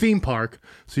 rather theme park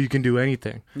so you can do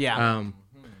anything. Yeah.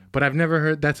 But I've never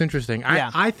heard. That's interesting. Yeah.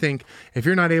 I think if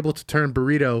you're not able to turn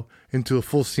burrito into a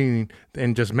full scene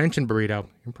and just mention burrito,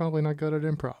 you're probably not good at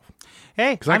improv.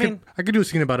 Hey, Because I mean, I could do a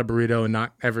scene about a burrito and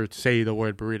not ever say the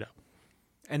word burrito.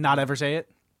 and not ever say it.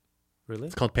 Really?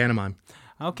 It's called pantomime.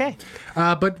 Okay.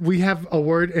 But we have a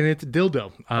word and it's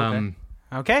dildo.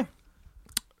 Okay.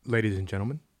 Ladies and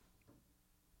gentlemen,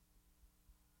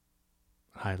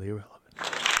 highly irrelevant.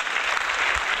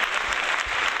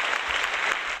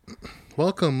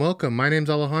 Welcome. My name's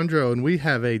Alejandro, and we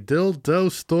have a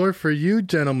dildo store for you,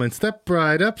 gentlemen. Step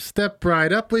right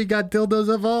up. We got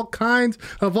dildos of all kinds,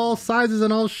 of all sizes,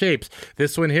 and all shapes.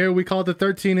 This one here we call the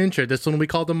 13-incher. This one we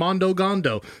call the Mondo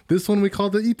Gondo. This one we call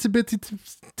the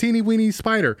Itsy Teeny Weeny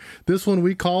Spider. This one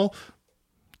we call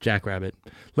Jackrabbit.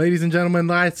 Ladies and gentlemen,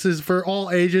 this is for all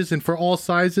ages and for all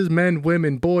sizes, men,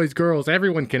 women, boys, girls.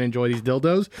 Everyone can enjoy these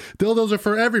dildos. Dildos are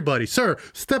for everybody. Sir,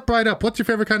 step right up. What's your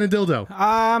favorite kind of dildo?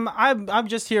 I'm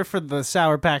just here for the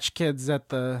Sour Patch Kids at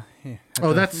the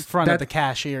That's front of the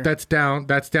cashier. That's down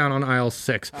on aisle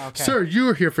 6. Okay. Sir,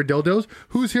 you're here for dildos.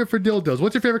 Who's here for dildos?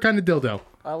 What's your favorite kind of dildo?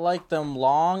 I like them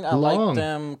long. I Long. like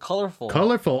them colorful.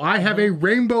 Colorful. I have a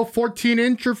rainbow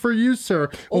 14-incher for you,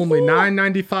 sir. Only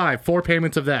 $9.95. 4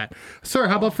 payments of that. Sir,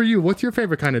 how about for you? What's your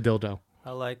favorite kind of dildo? I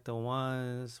like the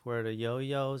ones where the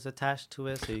yo-yo's attached to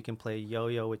it, so you can play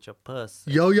yo-yo with your puss.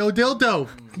 Yo-yo dildo.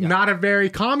 Not a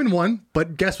very common one,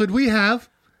 but guess what we have?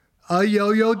 A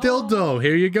yo-yo dildo.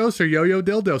 Here you go, sir. Yo-yo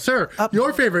dildo, sir.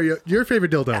 Your favorite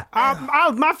dildo.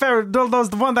 My favorite dildo is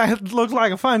the one that looks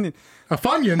like a Funyun. A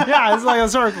Funyun. Yeah, it's like a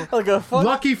circle. Like a fuck.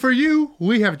 Lucky for you,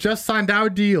 we have just signed our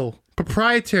deal.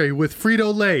 Proprietary with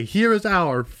Frito-Lay. Here is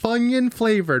our Funyun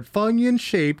flavored, Funyun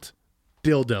shaped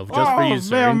dildo just for you,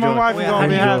 sir. Man, my Enjoy. wife is gonna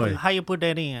be Enjoy. happy. How you put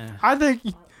that in? I think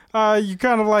you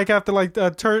kind of like have to like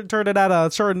turn it at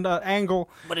a certain angle.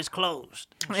 But it's closed.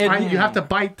 You have to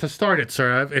bite to start it,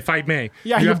 sir, if I may.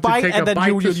 Yeah, you you have bite to take and a then bite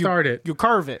you to start it. You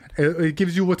curve it. It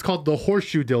gives you what's called the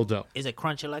horseshoe dildo. Is it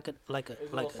crunchy like a?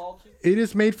 It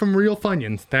is made from real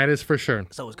Funyuns, that is for sure.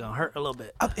 So it's gonna hurt a little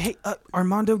bit. Hey,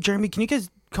 Armando, Jeremy, can you guys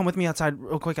come with me outside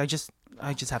real quick? I just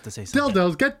have to say something.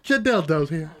 Dildos, get your dildos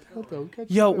here.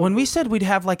 Yo, when we said we'd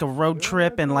have like a road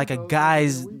trip and like a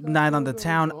guys' night on the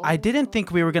town, I didn't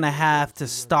think we were gonna have to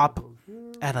stop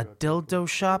at a dildo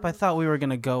shop. I thought we were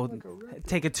gonna go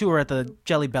take a tour at the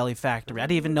Jelly Belly factory. I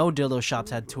didn't even know dildo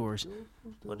shops had tours.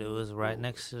 But it was right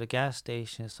next to the gas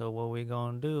station. So what we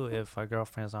gonna do if our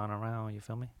girlfriends aren't around? You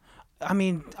feel me? I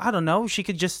mean, I don't know. She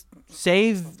could just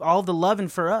save all the loving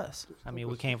for us. I mean,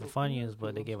 we came for Funyuns,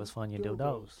 but they gave us Funyun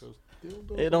dildos.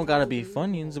 It don't gotta be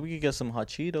Funyuns. We could get some hot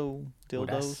Cheeto Ooh, that's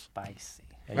dildos. spicy.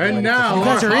 And now, You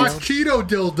guys our are hot in? Cheeto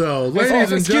dildo. Ladies and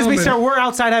Excuse gentlemen. me, sir. We're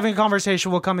outside having a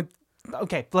conversation. We'll come in.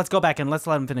 Okay, let's go back and let's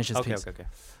let him finish his piece. Okay.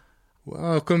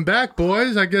 Welcome back,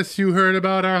 boys. I guess you heard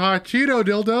about our hot Cheeto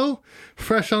dildo.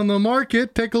 Fresh on the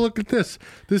market. Take a look at this.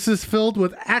 This is filled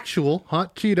with actual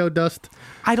hot Cheeto dust.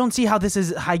 I don't see how this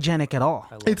is hygienic at all.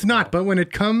 It's not, but when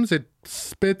it comes, it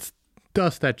spits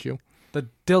dust at you. The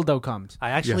dildo comes. I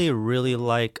actually really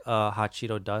like hot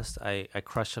Cheeto dust. I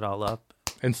crush it all up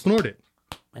And snort it.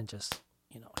 and just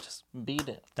Beat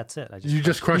it. that's it. You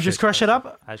just crush You just it. crush it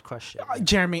up? I just crush it.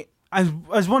 Jeremy,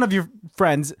 as one of your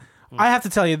friends, I have to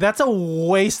tell you, that's a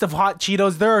waste of hot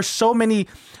Cheetos. There are so many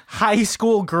high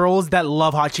school girls that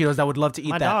love hot Cheetos that would love to eat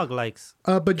My that. dog likes.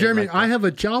 But Jeremy, like I have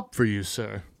a job for you,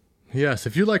 sir. Yes,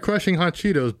 if you like crushing hot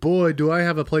Cheetos, boy, do I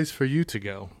have a place for you to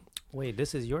go. Wait,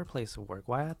 this is your place of work.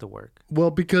 Why I have to work?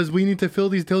 Well, because we need to fill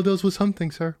these dildos with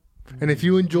something, sir. And if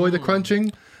you enjoy the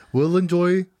crunching, we'll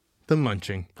enjoy the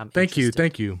munching. Thank you.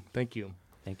 interested. Thank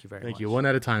you very much. One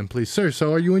at a time, please. Sir,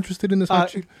 so are you interested in this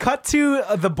hot Cheeto? Cut to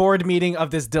the board meeting of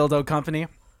this dildo company.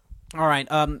 All right,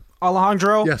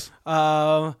 Alejandro, Yes.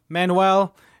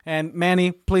 Manuel, and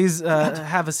Manny, please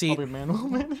have a seat.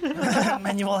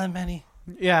 Manuel and Manny.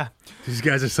 Yeah. These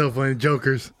guys are so funny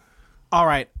jokers. All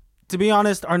right. To be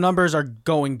honest, our numbers are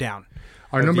going down.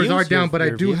 Our numbers views? are down, but I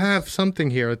Your do views? have something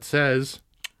here. It says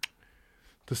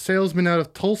the salesman out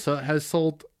of Tulsa has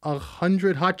sold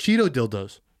 100 hot Cheeto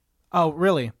dildos. Oh,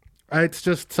 really? It's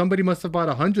just somebody must have bought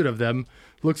 100 of them.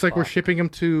 Looks like we're shipping them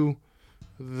to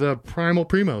the Primal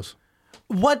Primos.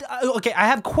 What? Okay, I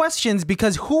have questions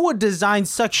because who would design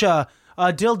such a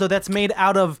dildo that's made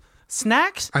out of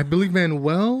snacks? I believe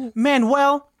Manuel.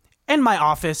 Manuel, in my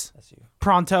office. That's you.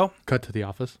 Pronto. Cut to the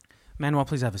office. Manuel,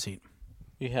 please have a seat.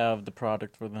 You have the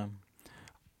product for them.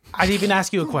 I didn't even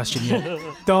ask you a question yet.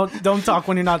 Don't talk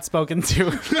when you're not spoken to.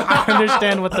 I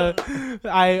understand what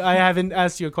I haven't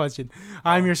asked you a question.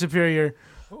 I'm your superior.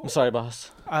 I'm sorry, boss.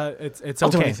 It's I'll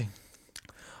do okay. anything.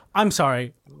 I'm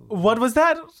sorry. What was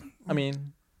that? I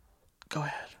mean, go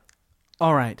ahead.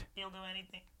 All right. He'll do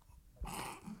anything.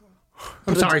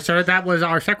 I'm sorry, sir. That was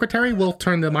our secretary. We'll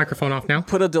turn the microphone off now.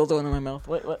 Put a dildo in my mouth.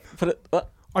 What? Put it.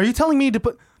 What? Are you telling me to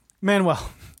put Manuel?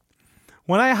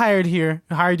 When I hired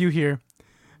you here,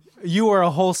 you were a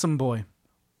wholesome boy.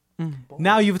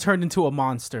 Now you've turned into a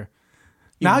monster.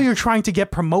 Now you're trying to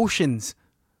get promotions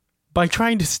by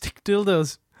trying to stick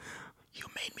dildos. You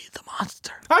made me the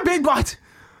monster. I paid what?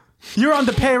 You're on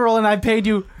the payroll and I paid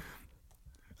you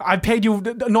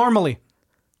normally.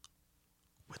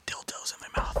 With dildos in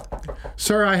my mouth.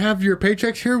 Sir, I have your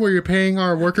paychecks here where you're paying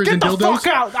our workers Get in the dildos. fuck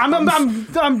out!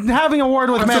 I'm having a word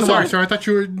with I'm so Manuel. sorry, sir. I thought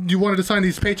you wanted to sign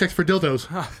these paychecks for dildos.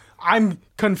 I'm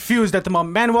confused at the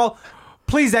moment. Manuel,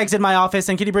 please exit my office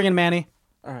and can you bring in Manny?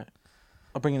 All right.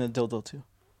 I'll bring in a dildo too.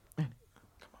 Come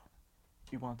on.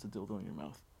 You want a dildo in your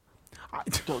mouth?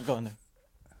 Go in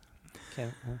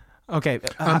there. Okay.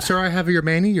 Sir, I have your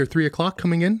Manny, your 3 o'clock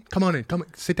coming in. Come on in. Come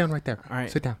on. Sit down right there. All right.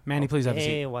 Sit down. Manny, please have a seat.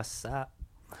 Hey, what's up?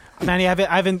 Manny, I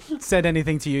haven't said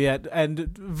anything to you yet, and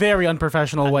very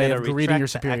unprofessional I'm way gonna of greeting retract your the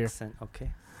superior. accent,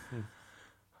 okay.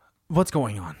 What's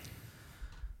going on?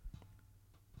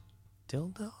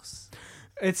 Dildos?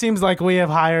 It seems like we have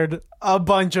hired a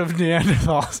bunch of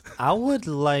Neanderthals. I would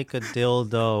like a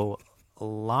dildo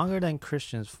longer than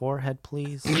Christian's forehead,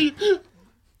 please.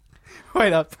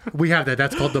 Wait up. We have that.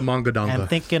 That's called the manga donga. And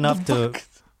thick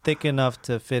enough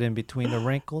to fit in between the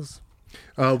wrinkles.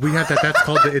 We have that. That's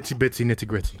called the itsy bitsy nitty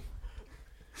gritty.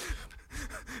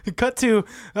 Cut to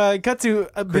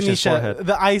Benicia, forehead.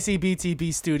 the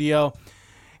ICBTB studio.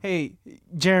 Hey,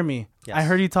 Jeremy, Yes. I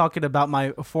heard you talking about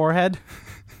my forehead.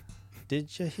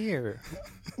 Did you hear?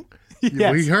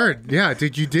 Yes. We heard. Yeah.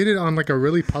 You did it on like a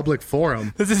really public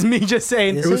forum. This is me just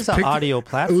saying. This was is an picked- audio It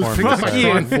platform. was picked up by Fuck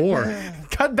you. Tron 4.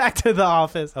 Cut back to the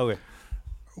office. Okay.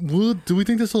 Do we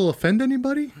think this will offend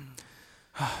anybody?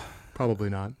 Probably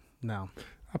not. No.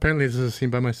 Apparently, this is a scene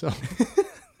by myself.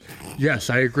 Yes,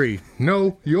 I agree.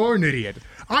 No, you're an idiot.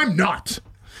 I'm not.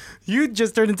 You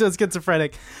just turned into a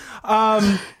schizophrenic.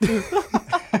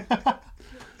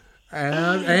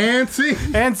 And see.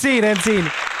 And scene.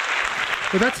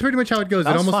 But that's pretty much how it goes.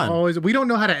 That It was almost fun. always. We don't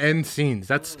know how to end scenes.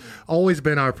 That's always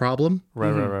been our problem.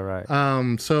 Right.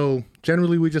 So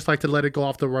generally, we just like to let it go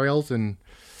off the rails and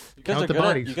You guys count are the good.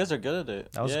 bodies. You guys are good at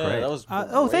it. That was yeah, great. That was.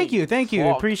 Oh, thank great. you.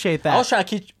 Fuck. Appreciate that. I was trying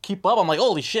to keep up. I'm like,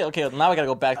 holy shit. Okay, now I gotta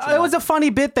go back to. It was a funny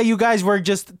bit that you guys were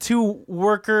just two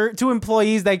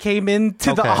employees that came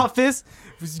into the Okay. office,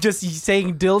 just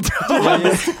saying dildo.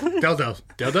 Dildos.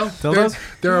 Dildos?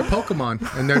 They're a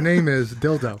Pokemon, and their name is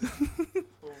Dildo.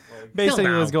 Basically,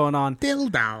 Dildo. what's going on.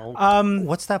 Dildo.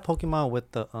 What's that Pokemon with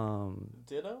the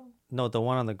Ditto. No, the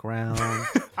one on the ground.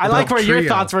 I like where your Trio.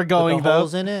 thoughts were with going, the though.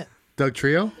 holes in it. Doug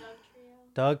Trio.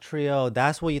 Doug Trio.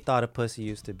 That's what you thought a pussy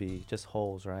used to be. Just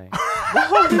holes, right?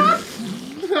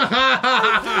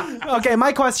 Okay,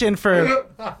 my question for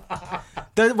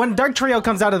when Dark Trio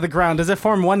comes out of the ground, does it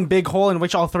form one big hole in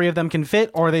which all three of them can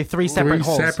fit, or are they three separate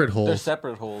holes? Separate They're holes.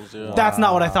 separate holes. Yeah. That's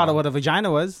not what I thought of what a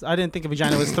vagina was. I didn't think a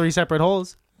vagina was three separate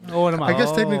holes. Oh, what am I? I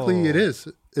guess technically it is.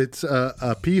 It's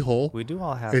a pee hole. We do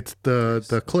all have. It's the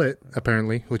clit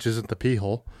apparently, which isn't the pee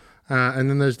hole, and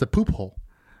then there's the poop hole.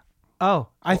 Oh,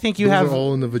 I think you Those have are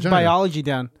all in the vagina. biology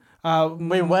down.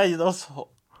 Wait, wait, those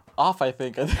off. I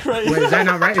think right. Wait, is that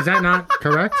not right? Is that not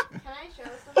correct? Can I show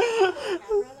something on the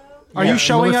camera though? Are you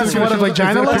showing Melissa, us what a is there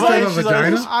vagina a looks picture like? of a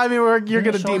vagina? I mean, you're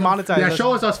gonna demonetize Yeah, us.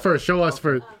 show us first. Show us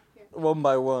first. One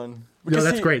by one. We No, can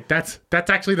that's see- great. That's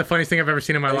actually the funniest thing I've ever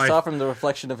seen in my I life. saw from the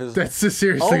reflection of his. That's the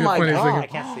seriously Oh the my funniest God. I thing.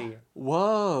 can't see.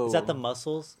 Whoa. Is that the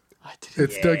muscles? I didn't-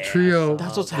 It's Doug Trio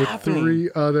That's what's with happening. 3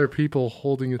 other people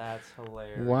holding it. That's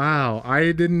hilarious. Wow,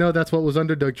 I didn't know that's what was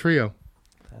under Doug Trio,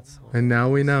 That's hilarious. and now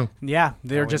we know. Yeah,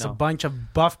 they're we just a know. bunch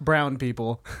of buff brown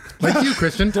people. Like you,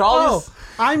 Christian. They're all Oh, these-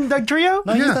 I'm Doug Trio.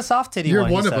 No, Yeah. he's the soft titty You're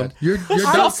one. one he of them. said. You're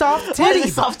I'm Doug, soft Why are they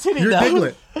titty. soft titty you're now?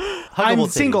 Diglett. I'm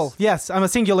Huggable single. titties. Yes, I'm a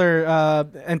singular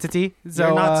entity. So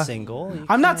You're not single. You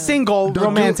I'm not can't- single Doug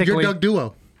romantically. You're Doug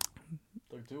Duo.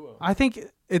 I think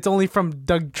it's only from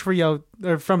Doug Trio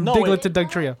or from No, Diglett wait. to Doug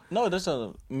Trio. No, there's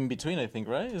a in between. I think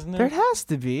right, isn't There there? has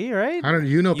to be, right? I don't.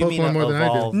 You know You mean Pokemon more than I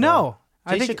evolve, do. No,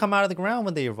 They I think should come out of the ground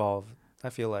when they evolve. I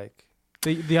feel like.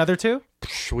 the other two.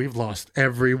 Psh, we've lost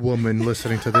every woman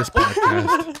listening to this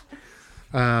podcast.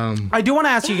 I do want to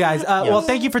ask you guys. Well,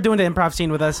 thank you for doing the improv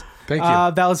scene with us. Thank you.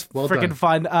 That was Well freaking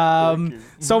done. fun.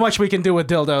 So much we can do with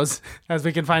dildos, as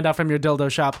we can find out from your dildo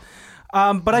shop.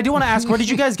 But I do want to ask, where did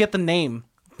you guys get the name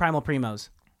Primal Primos?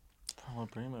 Oh,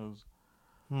 Primos.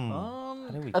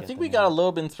 did we I get think the we got a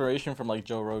little bit of inspiration from like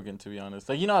Joe Rogan, to be honest.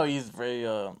 Like, you know, he's very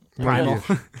Primal.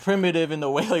 primitive in the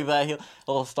way like that.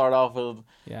 He'll start off with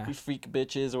Yeah. "we freak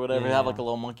bitches" or whatever. Have like a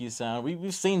little monkey sound.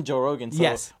 We've seen Joe Rogan, so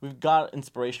Yes. we've got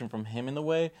inspiration from him in the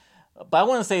way. But I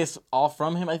wouldn't say it's all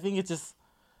from him. I think it's just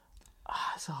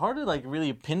it's hard to like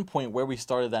really pinpoint where we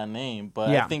started that name. But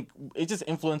Yeah. I think it's just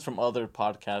influence from other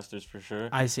podcasters for sure.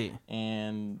 I see.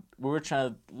 And we were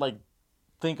trying to like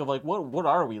think of like what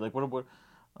are we like what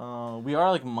we are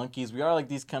like monkeys. We are like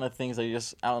these kind of things that are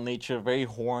just out in nature, very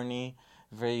horny,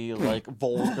 very like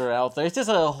vulgar out there. It's just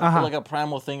like a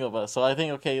primal thing of us. So I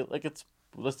think okay, like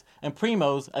and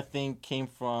Primos I think came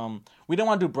from we didn't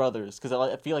want to do brothers because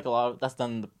I feel like a lot of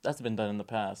that's been done in the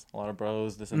past. A lot of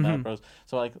bros, this and that bros.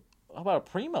 So like how about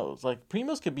Primos? Like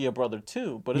Primos could be a brother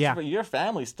too, but it's Yeah. for your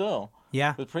family still.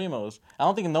 Yeah. With Primos, I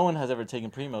don't think no one has ever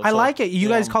taken Primos. I so, like it. You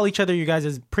yeah, guys call each other, you guys,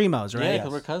 as primos, yeah, right?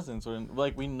 because we're cousins. We're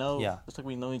like we know. Yeah. It's like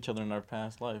we know each other in our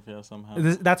past life. Yeah, somehow.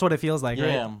 That's what it feels like,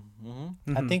 Yeah. right?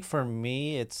 Mm-hmm. I think for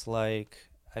me, it's like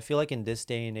I feel like in this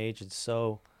day and age, it's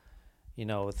so,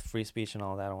 with free speech and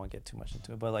all that. I don't want to get too much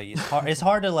into it, but like it's hard. It's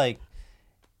hard to like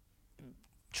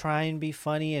try and be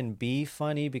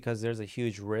funny because there's a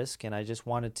huge risk, and I just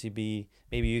wanted to be.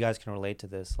 Maybe you guys can relate to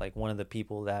this. Like one of the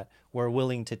people that were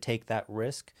willing to take that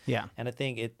risk. Yeah. And I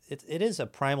think it is a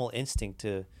primal instinct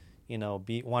to,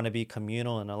 want to be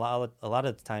communal, and a lot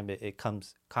of the time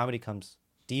comedy comes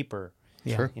deeper.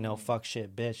 Yeah. Sure. Fuck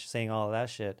shit, bitch, saying all of that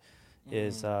shit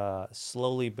is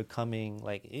slowly becoming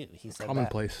like ew, he said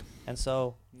Commonplace. that. And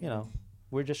so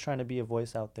we're just trying to be a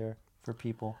voice out there for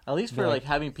people. At least Be for like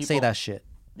having people say that shit.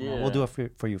 Yeah. We'll do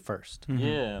it for you first.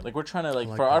 Yeah, like we're trying to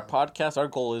like for our podcast, our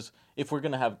goal is if we're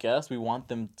gonna have guests, we want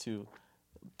them to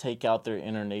take out their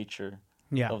inner nature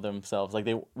of themselves. Like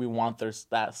we want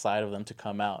that side of them to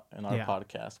come out in our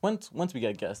podcast. Once we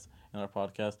get guests in our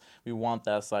podcast, we want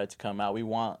that side to come out. We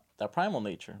want that primal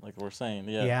nature, like we're saying.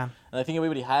 Yeah. And I think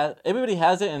everybody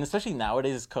has it, and especially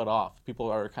nowadays it's cut off.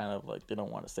 People are kind of like they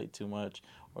don't want to say too much,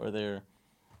 or they're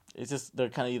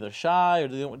kind of either shy or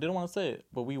they don't want to say it.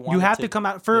 But we want you have to come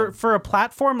out for a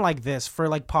platform like this, for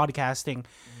like podcasting.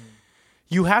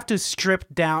 You have to strip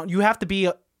down. You have to be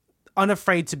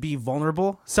unafraid to be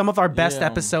vulnerable. Some of our best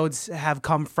episodes have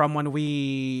come from when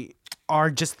we are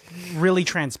just really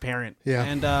transparent. Yeah.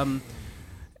 And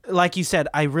like you said,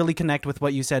 I really connect with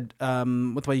what you said,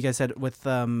 with what you guys said with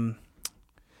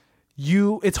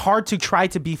it's hard to try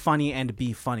to be funny and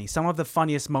be funny. Some of the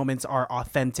funniest moments are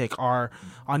authentic, are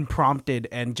unprompted,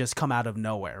 and just come out of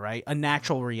nowhere, right? A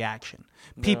natural reaction.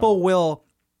 People will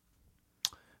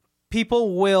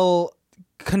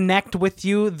connect with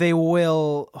you. They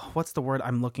will, what's the word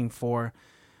I'm looking for?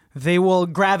 They will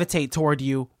gravitate toward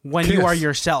you when you are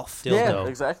yourself. Yeah,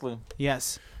 exactly.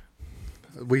 Yes.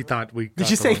 We thought we. Did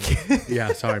you say kiss?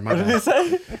 Yeah, sorry, my bad. What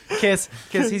did he say? Kiss.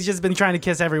 He's just been trying to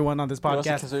kiss everyone on this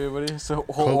podcast. Kiss everybody. It's a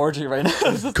whole orgy right now.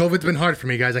 COVID's been hard for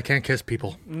me, guys. I can't kiss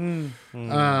people.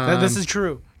 This is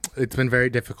true. It's been very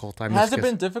difficult. Has it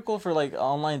been difficult for like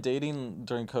online dating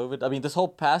during COVID? I mean, this whole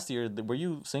past year, were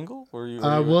you single?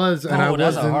 I was, and I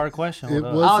that's wasn't. a hard question. I don't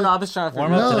know. I'm just trying to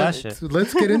warm up to that shit.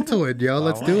 Let's get into it, yo.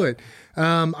 Let's do it.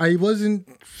 I wasn't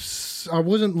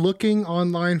looking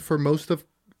online for most of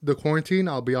the quarantine.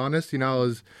 I'll be honest. I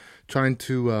was trying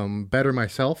to better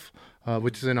myself,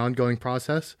 which is an ongoing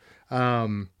process.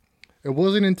 It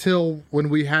wasn't until when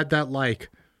we had that like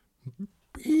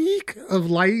peak of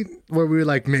light where we were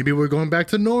like, maybe we're going back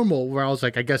to normal, where I was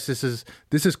like, I guess this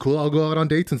is cool. I'll go out on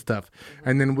dates and stuff.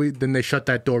 And then they shut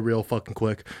that door real fucking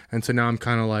quick. And so now I'm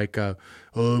kind of like,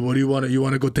 what do you want? You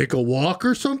want to go take a walk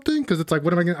or something? Because it's like,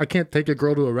 what am I gonna? I can't take a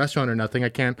girl to a restaurant or nothing.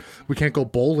 We can't go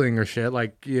bowling or shit.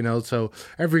 Like, so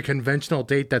every conventional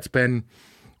date that's been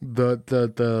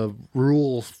the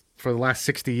rules for the last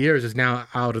 60 years is now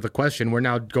out of the question. We're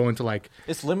now going to like...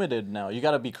 It's limited now. You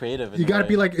got to be creative. You got to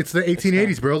be like, it's the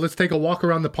 1880s, bro. Let's take a walk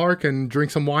around the park and drink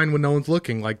some wine when no one's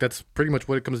looking. Like, that's pretty much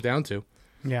what it comes down to.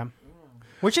 Yeah.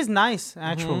 Which is nice,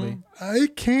 actually.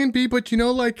 It can be, but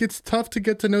like, it's tough to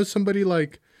get to know somebody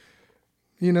like,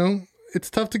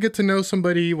 it's tough to get to know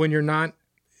somebody when you're not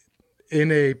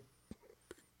in a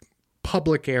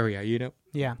public area,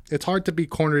 Yeah. It's hard to be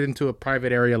cornered into a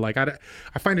private area. Like, I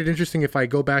find it interesting if I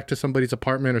go back to somebody's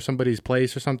apartment or somebody's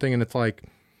place or something, and it's like,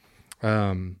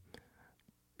 we're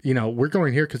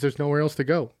going here because there's nowhere else to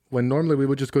go. When normally we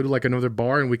would just go to like another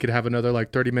bar and we could have another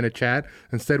like 30-minute chat.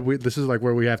 Instead, this is like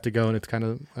where we have to go, and it's kind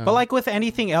of... But like with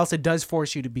anything else, it does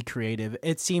force you to be creative.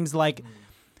 It seems like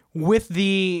with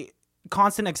the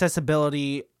constant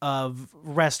accessibility of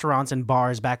restaurants and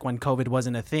bars back when COVID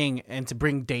wasn't a thing, and to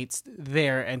bring dates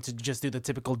there and to just do the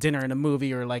typical dinner and a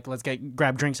movie, or like let's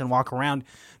grab drinks and walk around.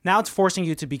 Now it's forcing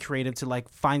you to be creative, to like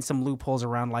find some loopholes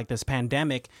around like this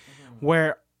pandemic,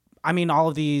 where I mean all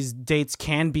of these dates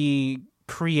can be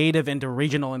creative and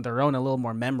original in their own, a little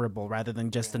more memorable rather than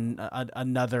just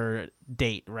another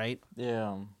date, right?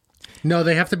 Yeah. No,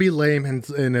 they have to be lame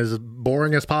and as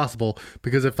boring as possible,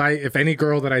 because if any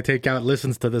girl that I take out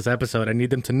listens to this episode, I need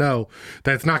them to know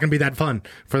that it's not going to be that fun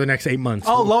for the next 8 months.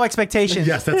 Oh, low expectations.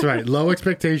 Yes, that's right. Low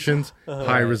expectations,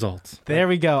 high results. There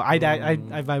we go. I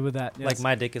vibe with that. Yes. Like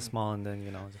my dick is small, and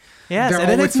then Yes, they're and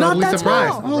then always it's not totally that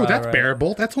surprised. small. Oh, that's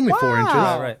bearable. That's only 4 inches.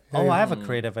 Right. Oh, I have a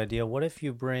creative idea. What if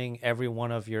you bring every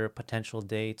one of your potential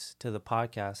dates to the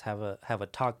podcast, have a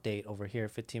talk date over here,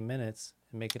 15 minutes,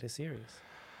 and make it a series?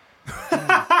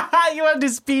 You want to do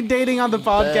speed dating on the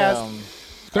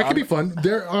podcast? That could be fun.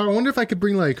 I wonder if I could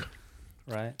bring like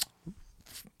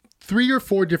 3 or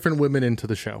 4 different women into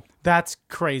the show. That's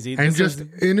crazy. And just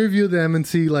interview them and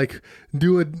see, like,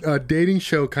 do a dating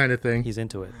show kind of thing. He's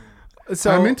into it. So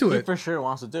I'm into He it. for sure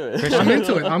wants to do it. I'm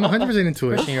into it. I'm 100%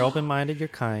 into it. Christian, you're open-minded. You're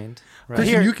kind. Right?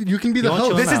 Christian, you can be the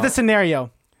host. This is the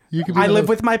scenario. You can be I the live host.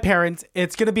 with my parents.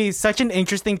 It's going to be such an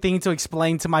interesting thing to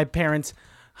explain to my parents.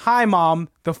 Hi, Mom.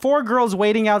 The 4 girls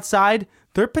waiting outside,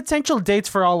 they're potential dates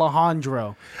for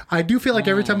Alejandro. I do feel like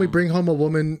every time we bring home a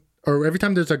woman, or every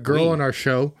time there's a girl on our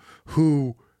show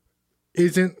who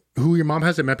your mom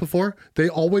hasn't met before, they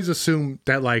always assume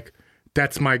that, like,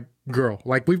 that's my girl.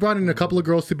 Like, we brought in a couple of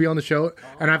girls to be on the show,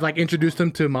 and I've like introduced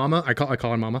them to Mama. I call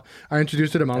her Mama. I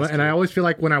introduced her to Mama, and I always feel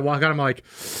like when I walk out, I'm like,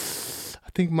 I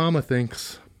think Mama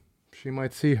thinks She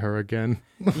might see her again.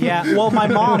 Yeah. Well, my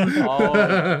mom.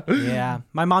 Oh, Yeah,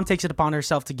 my mom takes it upon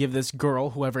herself to give this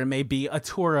girl, whoever it may be, a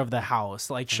tour of the house,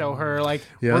 like show her like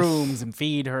Yes. rooms and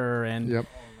feed her and. Yep.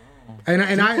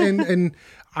 And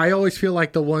I always feel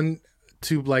like the one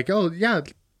to like, oh yeah,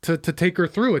 to take her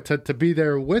through it, to be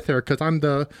there with her, because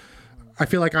I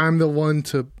feel like I'm the one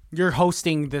to You're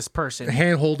hosting this person.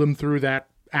 handhold them through that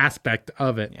aspect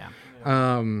of it. Yeah.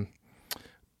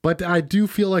 But I do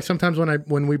feel like sometimes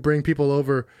when we bring people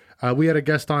over, we had a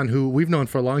guest on who we've known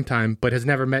for a long time, but has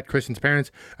never met Christian's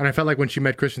parents. And I felt like when she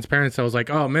met Christian's parents, I was like,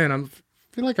 oh man, I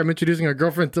feel like I'm introducing a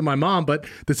girlfriend to my mom, but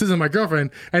this isn't my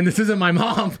girlfriend and this isn't my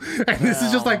mom. And this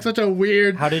is just like such a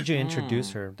weird. How did you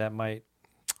introduce her? That might.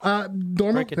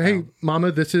 Normal. Break it Hey, down.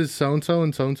 mama, this is so-and-so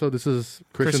and so-and-so. This is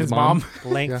Christian's mom.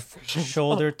 Length,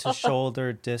 shoulder to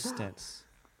shoulder distance.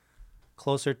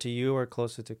 Closer to you or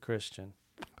closer to Christian?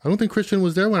 I don't think Christian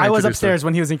was there when I I was introduced her. upstairs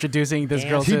when he was introducing this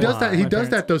girl. He to does that. He my does parents.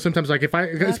 that though sometimes. Like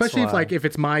especially why. if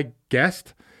it's my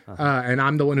guest, and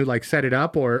I'm the one who like set it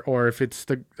up, or if it's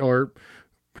or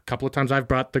a couple of times I've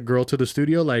brought the girl to the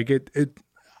studio. Like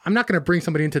I'm not going to bring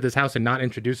somebody into this house and not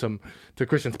introduce them to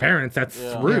Christian's parents. That's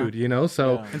rude, you know.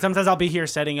 So And sometimes I'll be here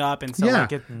setting up, and so yeah,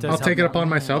 like, it does I'll help take it me upon out.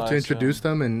 myself to Nice, introduce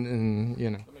them, and you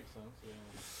know.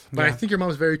 But I think your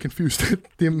mom's very confused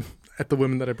at the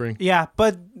women that I bring. Yeah,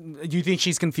 but you think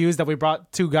she's confused that we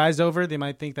brought two guys over? They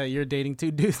might think that you're dating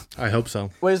two dudes. I hope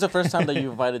so. wait, is the first time that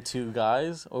you invited two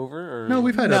guys over? Or? No,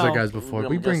 we've had No. other guys before. I'm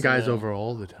We bring guessing, guys yeah. over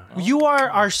all the time. You are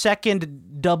our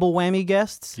second double whammy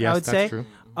guests. Yes, I would that's say. true.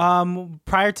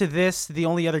 Prior to this, the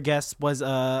only other guest was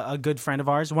a good friend of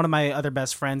ours. One of my other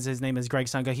best friends. His name is Greg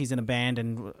Sunga. He's in a band,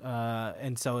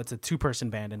 and so it's a 2-person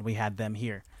band, and we had them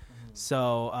here.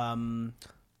 So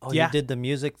Oh, yeah. you did the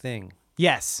music thing.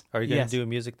 yes, Are you going to yes. do a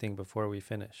music thing before we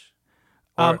finish?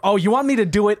 Oh, you want me to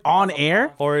do it on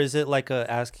air? Or is it like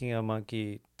asking a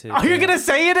monkey to... Are you gonna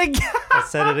say it again? I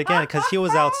said it again because he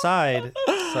was outside.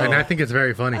 So. And I think it's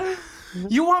very funny.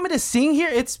 You want me to sing here?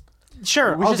 It's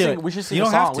sure. We I'll should do sing. it. We should sing You a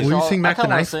don't have song. to. We Will should you all- sing I Mac the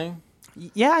kinda wanna Knife?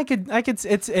 sing. Yeah, I could. It's.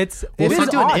 Well, It let's is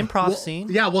do an odd. improv scene.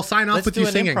 Yeah, we'll sign off Let's with do you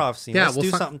an singing. improv scene. Yeah, Let's we'll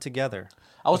do si- something together.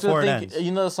 I was before gonna it think, ends.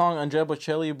 you know the song Andrea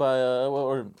Bocelli by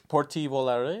or Porti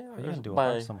Volare? You're gonna do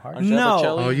by some hard. Andrea No.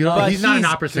 Bocelli? Oh, you know, But he's not an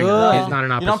he's opera singer. good. He's not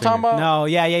an opera You know what I'm talking singer. about? No,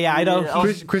 yeah. I don't. Yeah, I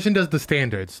was- Christian does the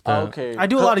standards. Oh, okay. I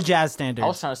do a lot of jazz I was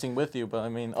standards. trying to sing with you, but I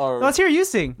mean, or Let's hear you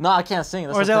sing. no, I can't sing.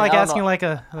 That's Or is the that thing. like I don't asking know.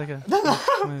 like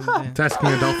a? It's asking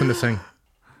a dolphin to sing.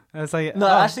 It's like No,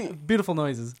 actually- beautiful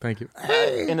noises. Thank you.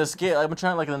 in the skit? I'm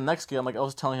trying like in the next skit. I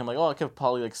was telling him like, oh, I could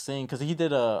probably like sing because he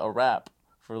did a rap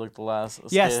for like the last.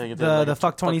 Yes, skit. He did, the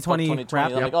Fuck 2020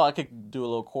 rap. I'm like, oh, I could do a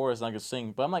little chorus and I could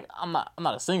sing, but I'm like, I'm not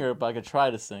a singer, but I could try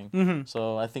to sing. Mm-hmm.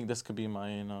 So I think this could be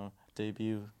my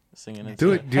debut singing. and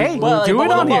Do singing. it. Do Hey, Well, do like, it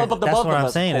but on the- here. but the That's both what of I'm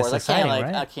us, saying, of it's course. I can't exciting,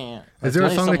 like right? I can't. Is there a I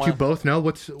need song that you someone- both know?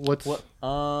 What's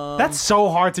That's so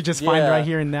hard to just find yeah. right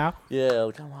here and now. Yeah,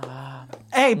 like, come on.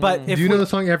 Hey, but if do you we, know the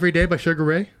song Every Day by Sugar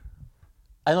Ray?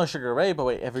 I know Sugar Ray, but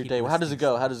wait, every day. How does it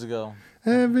go? How does it go?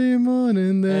 Every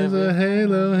morning there's a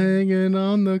halo hanging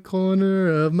on the corner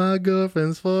of my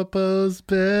girlfriend's four-post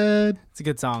bed. it's a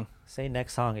good song. Say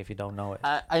next song if you don't know it.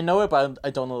 I know it, but I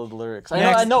don't know the lyrics.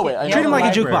 Next. I know it. I know Treat him the like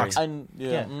a library. jukebox. yeah.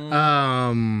 Yeah.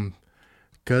 Mm.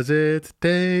 'Cause it's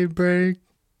daybreak.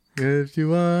 If you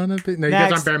wanna be. No, you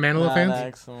guys Next. aren't Bare Manilow Nah, fans?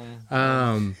 next,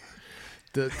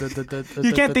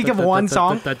 You can't think of one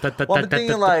song? Well, I'm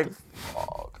thinking like.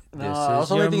 No, This I was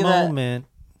is only your thinking that. moment.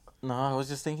 No, I was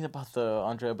just thinking about the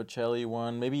Andrea Bocelli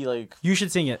one. Maybe like. You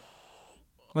should sing it.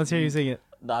 Let's hear you sing it.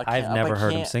 No, I I've can't- never I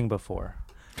heard him can't- sing before.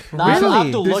 No, I have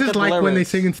Really? to This look is at the like when they lyrics.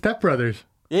 sing in Step Brothers.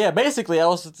 Yeah, basically, I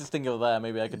was just thinking of that.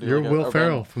 Maybe I could do. You're like Will a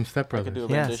Ferrell from Step I could do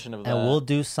Brothers. a Yes. rendition of that. And we'll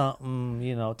do something,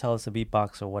 tell us a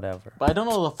beatbox or whatever. But I don't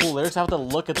know the full lyrics. I have to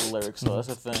look at the lyrics, though. That's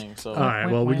the thing. So. All right,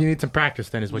 well, you need some practice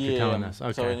then, is what you're Yeah, telling us. so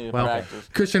Okay. we need to well, practice.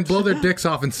 Christian, blow their dicks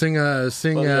off and sing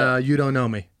yeah. You Don't Know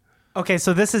Me. Okay,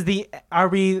 so this is the. Are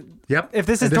we? Yep. If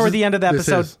this is And toward the end of the this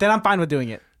episode, is. then I'm fine with doing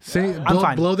it. Sing, I'm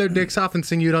fine. blow their dicks off and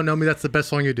sing You Don't Know Me. That's the best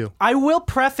song you do. I will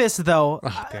preface though,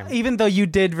 damn it. even though you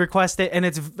did request it and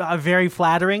it's very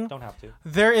flattering, Don't have to.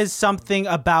 there is something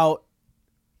about,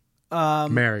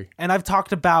 Mary. and I've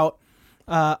talked about,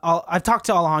 I've talked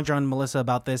to Alejandro and Melissa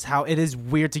about this, how it is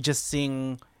weird to just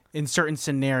sing in certain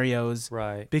scenarios,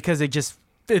 Right. Because it It's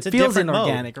a feels different mode.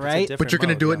 inorganic, It's a right? different But you're going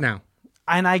to mode, do yeah. it now.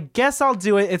 And I guess I'll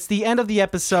do it. It's the end of the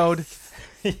episode.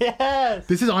 Yes.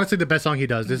 This is honestly the best song he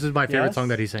does. This is my favorite Yes? song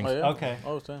that he sings. Oh, yeah? Okay.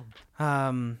 Oh,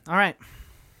 damn. All right.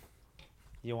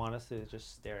 You want us to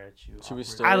just stare at you? Should we awkwardly?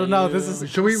 stare I at don't know. you? This is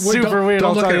Should we? super don't, weird. Don't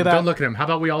I'll look tell at you him. that. Don't look at him. How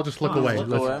about we all just look away? look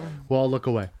Let's- away. We'll all look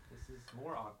away. This is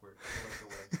more awkward. Look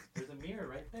away. There's a mirror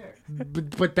right there.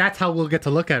 But that's how we'll get to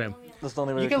look at him. That's the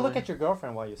only way You to can look explain. at your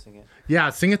girlfriend while you sing it. Yeah,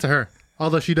 sing it to her.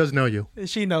 Although she does know you.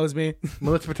 She knows me.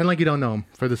 Well, let's pretend like you don't know him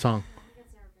for the song.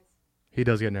 He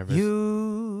does get nervous.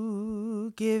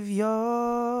 You give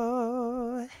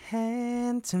your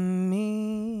hand to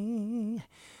me,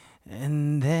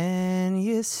 and then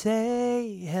you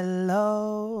say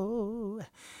hello,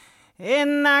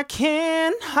 and I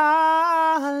can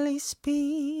hardly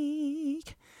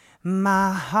speak.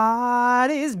 My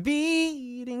heart is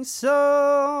beating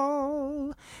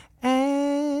so,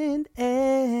 and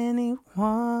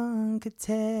anyone could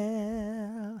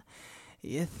tell.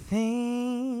 You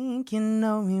think you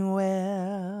know me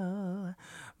well,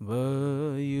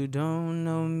 but you don't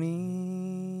know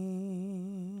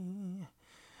me.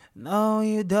 No,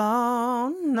 you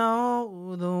don't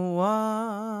know the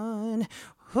one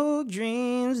who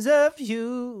dreams of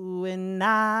you at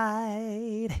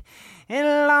night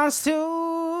and longs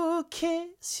to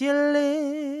kiss your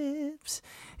lips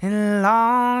and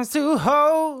longs to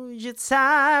hold you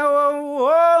tight.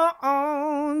 Oh,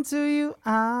 on to you,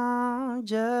 I'm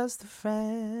just a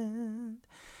friend,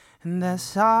 and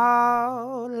that's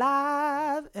all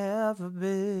I've ever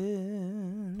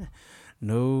been.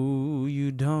 No,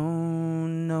 you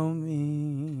don't know me.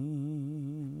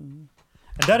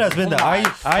 And that has been the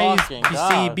fucking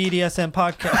God. ICBTB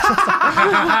podcast.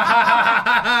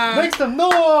 Make some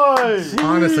noise!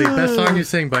 Honestly, best song you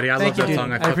sing, buddy. I Thank love you, that dude.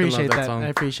 song. I I fucking appreciate love that that. song. I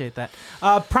appreciate that.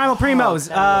 Primal Primos,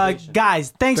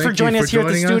 guys, thanks for Thank you joining for us here at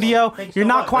the joining us. studio. Thanks You're so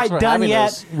not much. quite Thanks for done having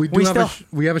yet. us.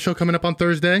 We have a show coming up on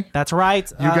Thursday. That's right.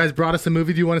 You guys brought us a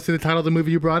movie. Do you want to see the title of the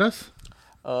movie you brought us?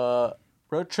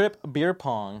 Road trip beer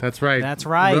pong. That's right. That's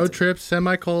right. Road trip,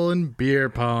 beer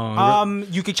pong.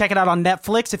 You can check it out on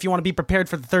Netflix if you want to be prepared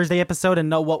for the Thursday episode and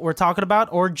know what we're talking about,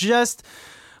 or just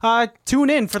tune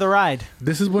in for the ride.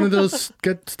 This is one of those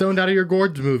get stoned out of your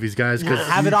gourds movies, guys. Because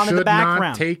Have you it on in the should not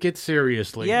background. take it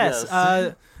seriously. Yes.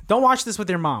 Don't watch this with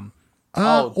your mom.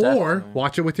 Or definitely.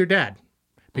 watch it with your dad.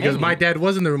 Because my dad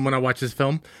was in the room when I watched this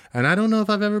film, and I don't know if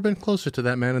I've ever been closer to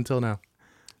that man until now.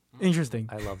 Interesting.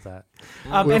 I love that.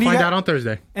 We'll find out on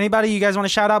Thursday. Anybody you guys want to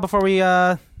shout out before we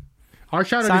Our shout out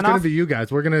Sign is going off? to be you guys.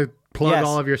 We're going to plug Yes.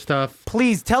 all of your stuff,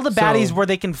 please tell the baddies So, where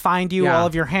they can find you, yeah, all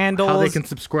of your handles. how they can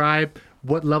subscribe,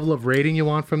 what level of rating you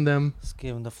want from them. Let's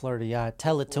give him the flirty eye.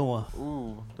 Tell it to him.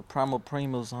 Ooh, the Primal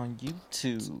Primos on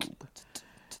YouTube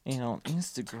and on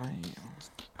Instagram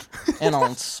and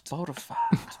on Spotify.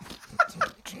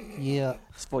 Yeah.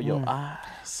 It's for your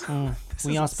eyes.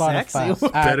 We on sexy.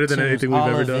 Spotify. Better than iTunes, anything we've all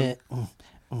ever of done. it.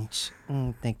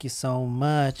 Thank you so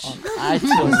much.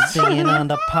 iTunes. Singing on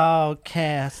the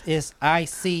podcast. It's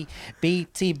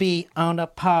ICBTB on the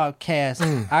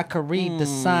podcast. I could read the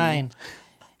sign.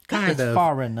 Kind It's of.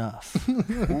 far enough.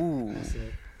 Ooh.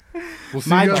 We'll see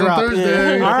Mic you guys drop. on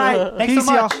Thursday. All right. Thanks Peace,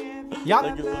 so much. y'all. Yup.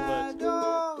 Thank you so much.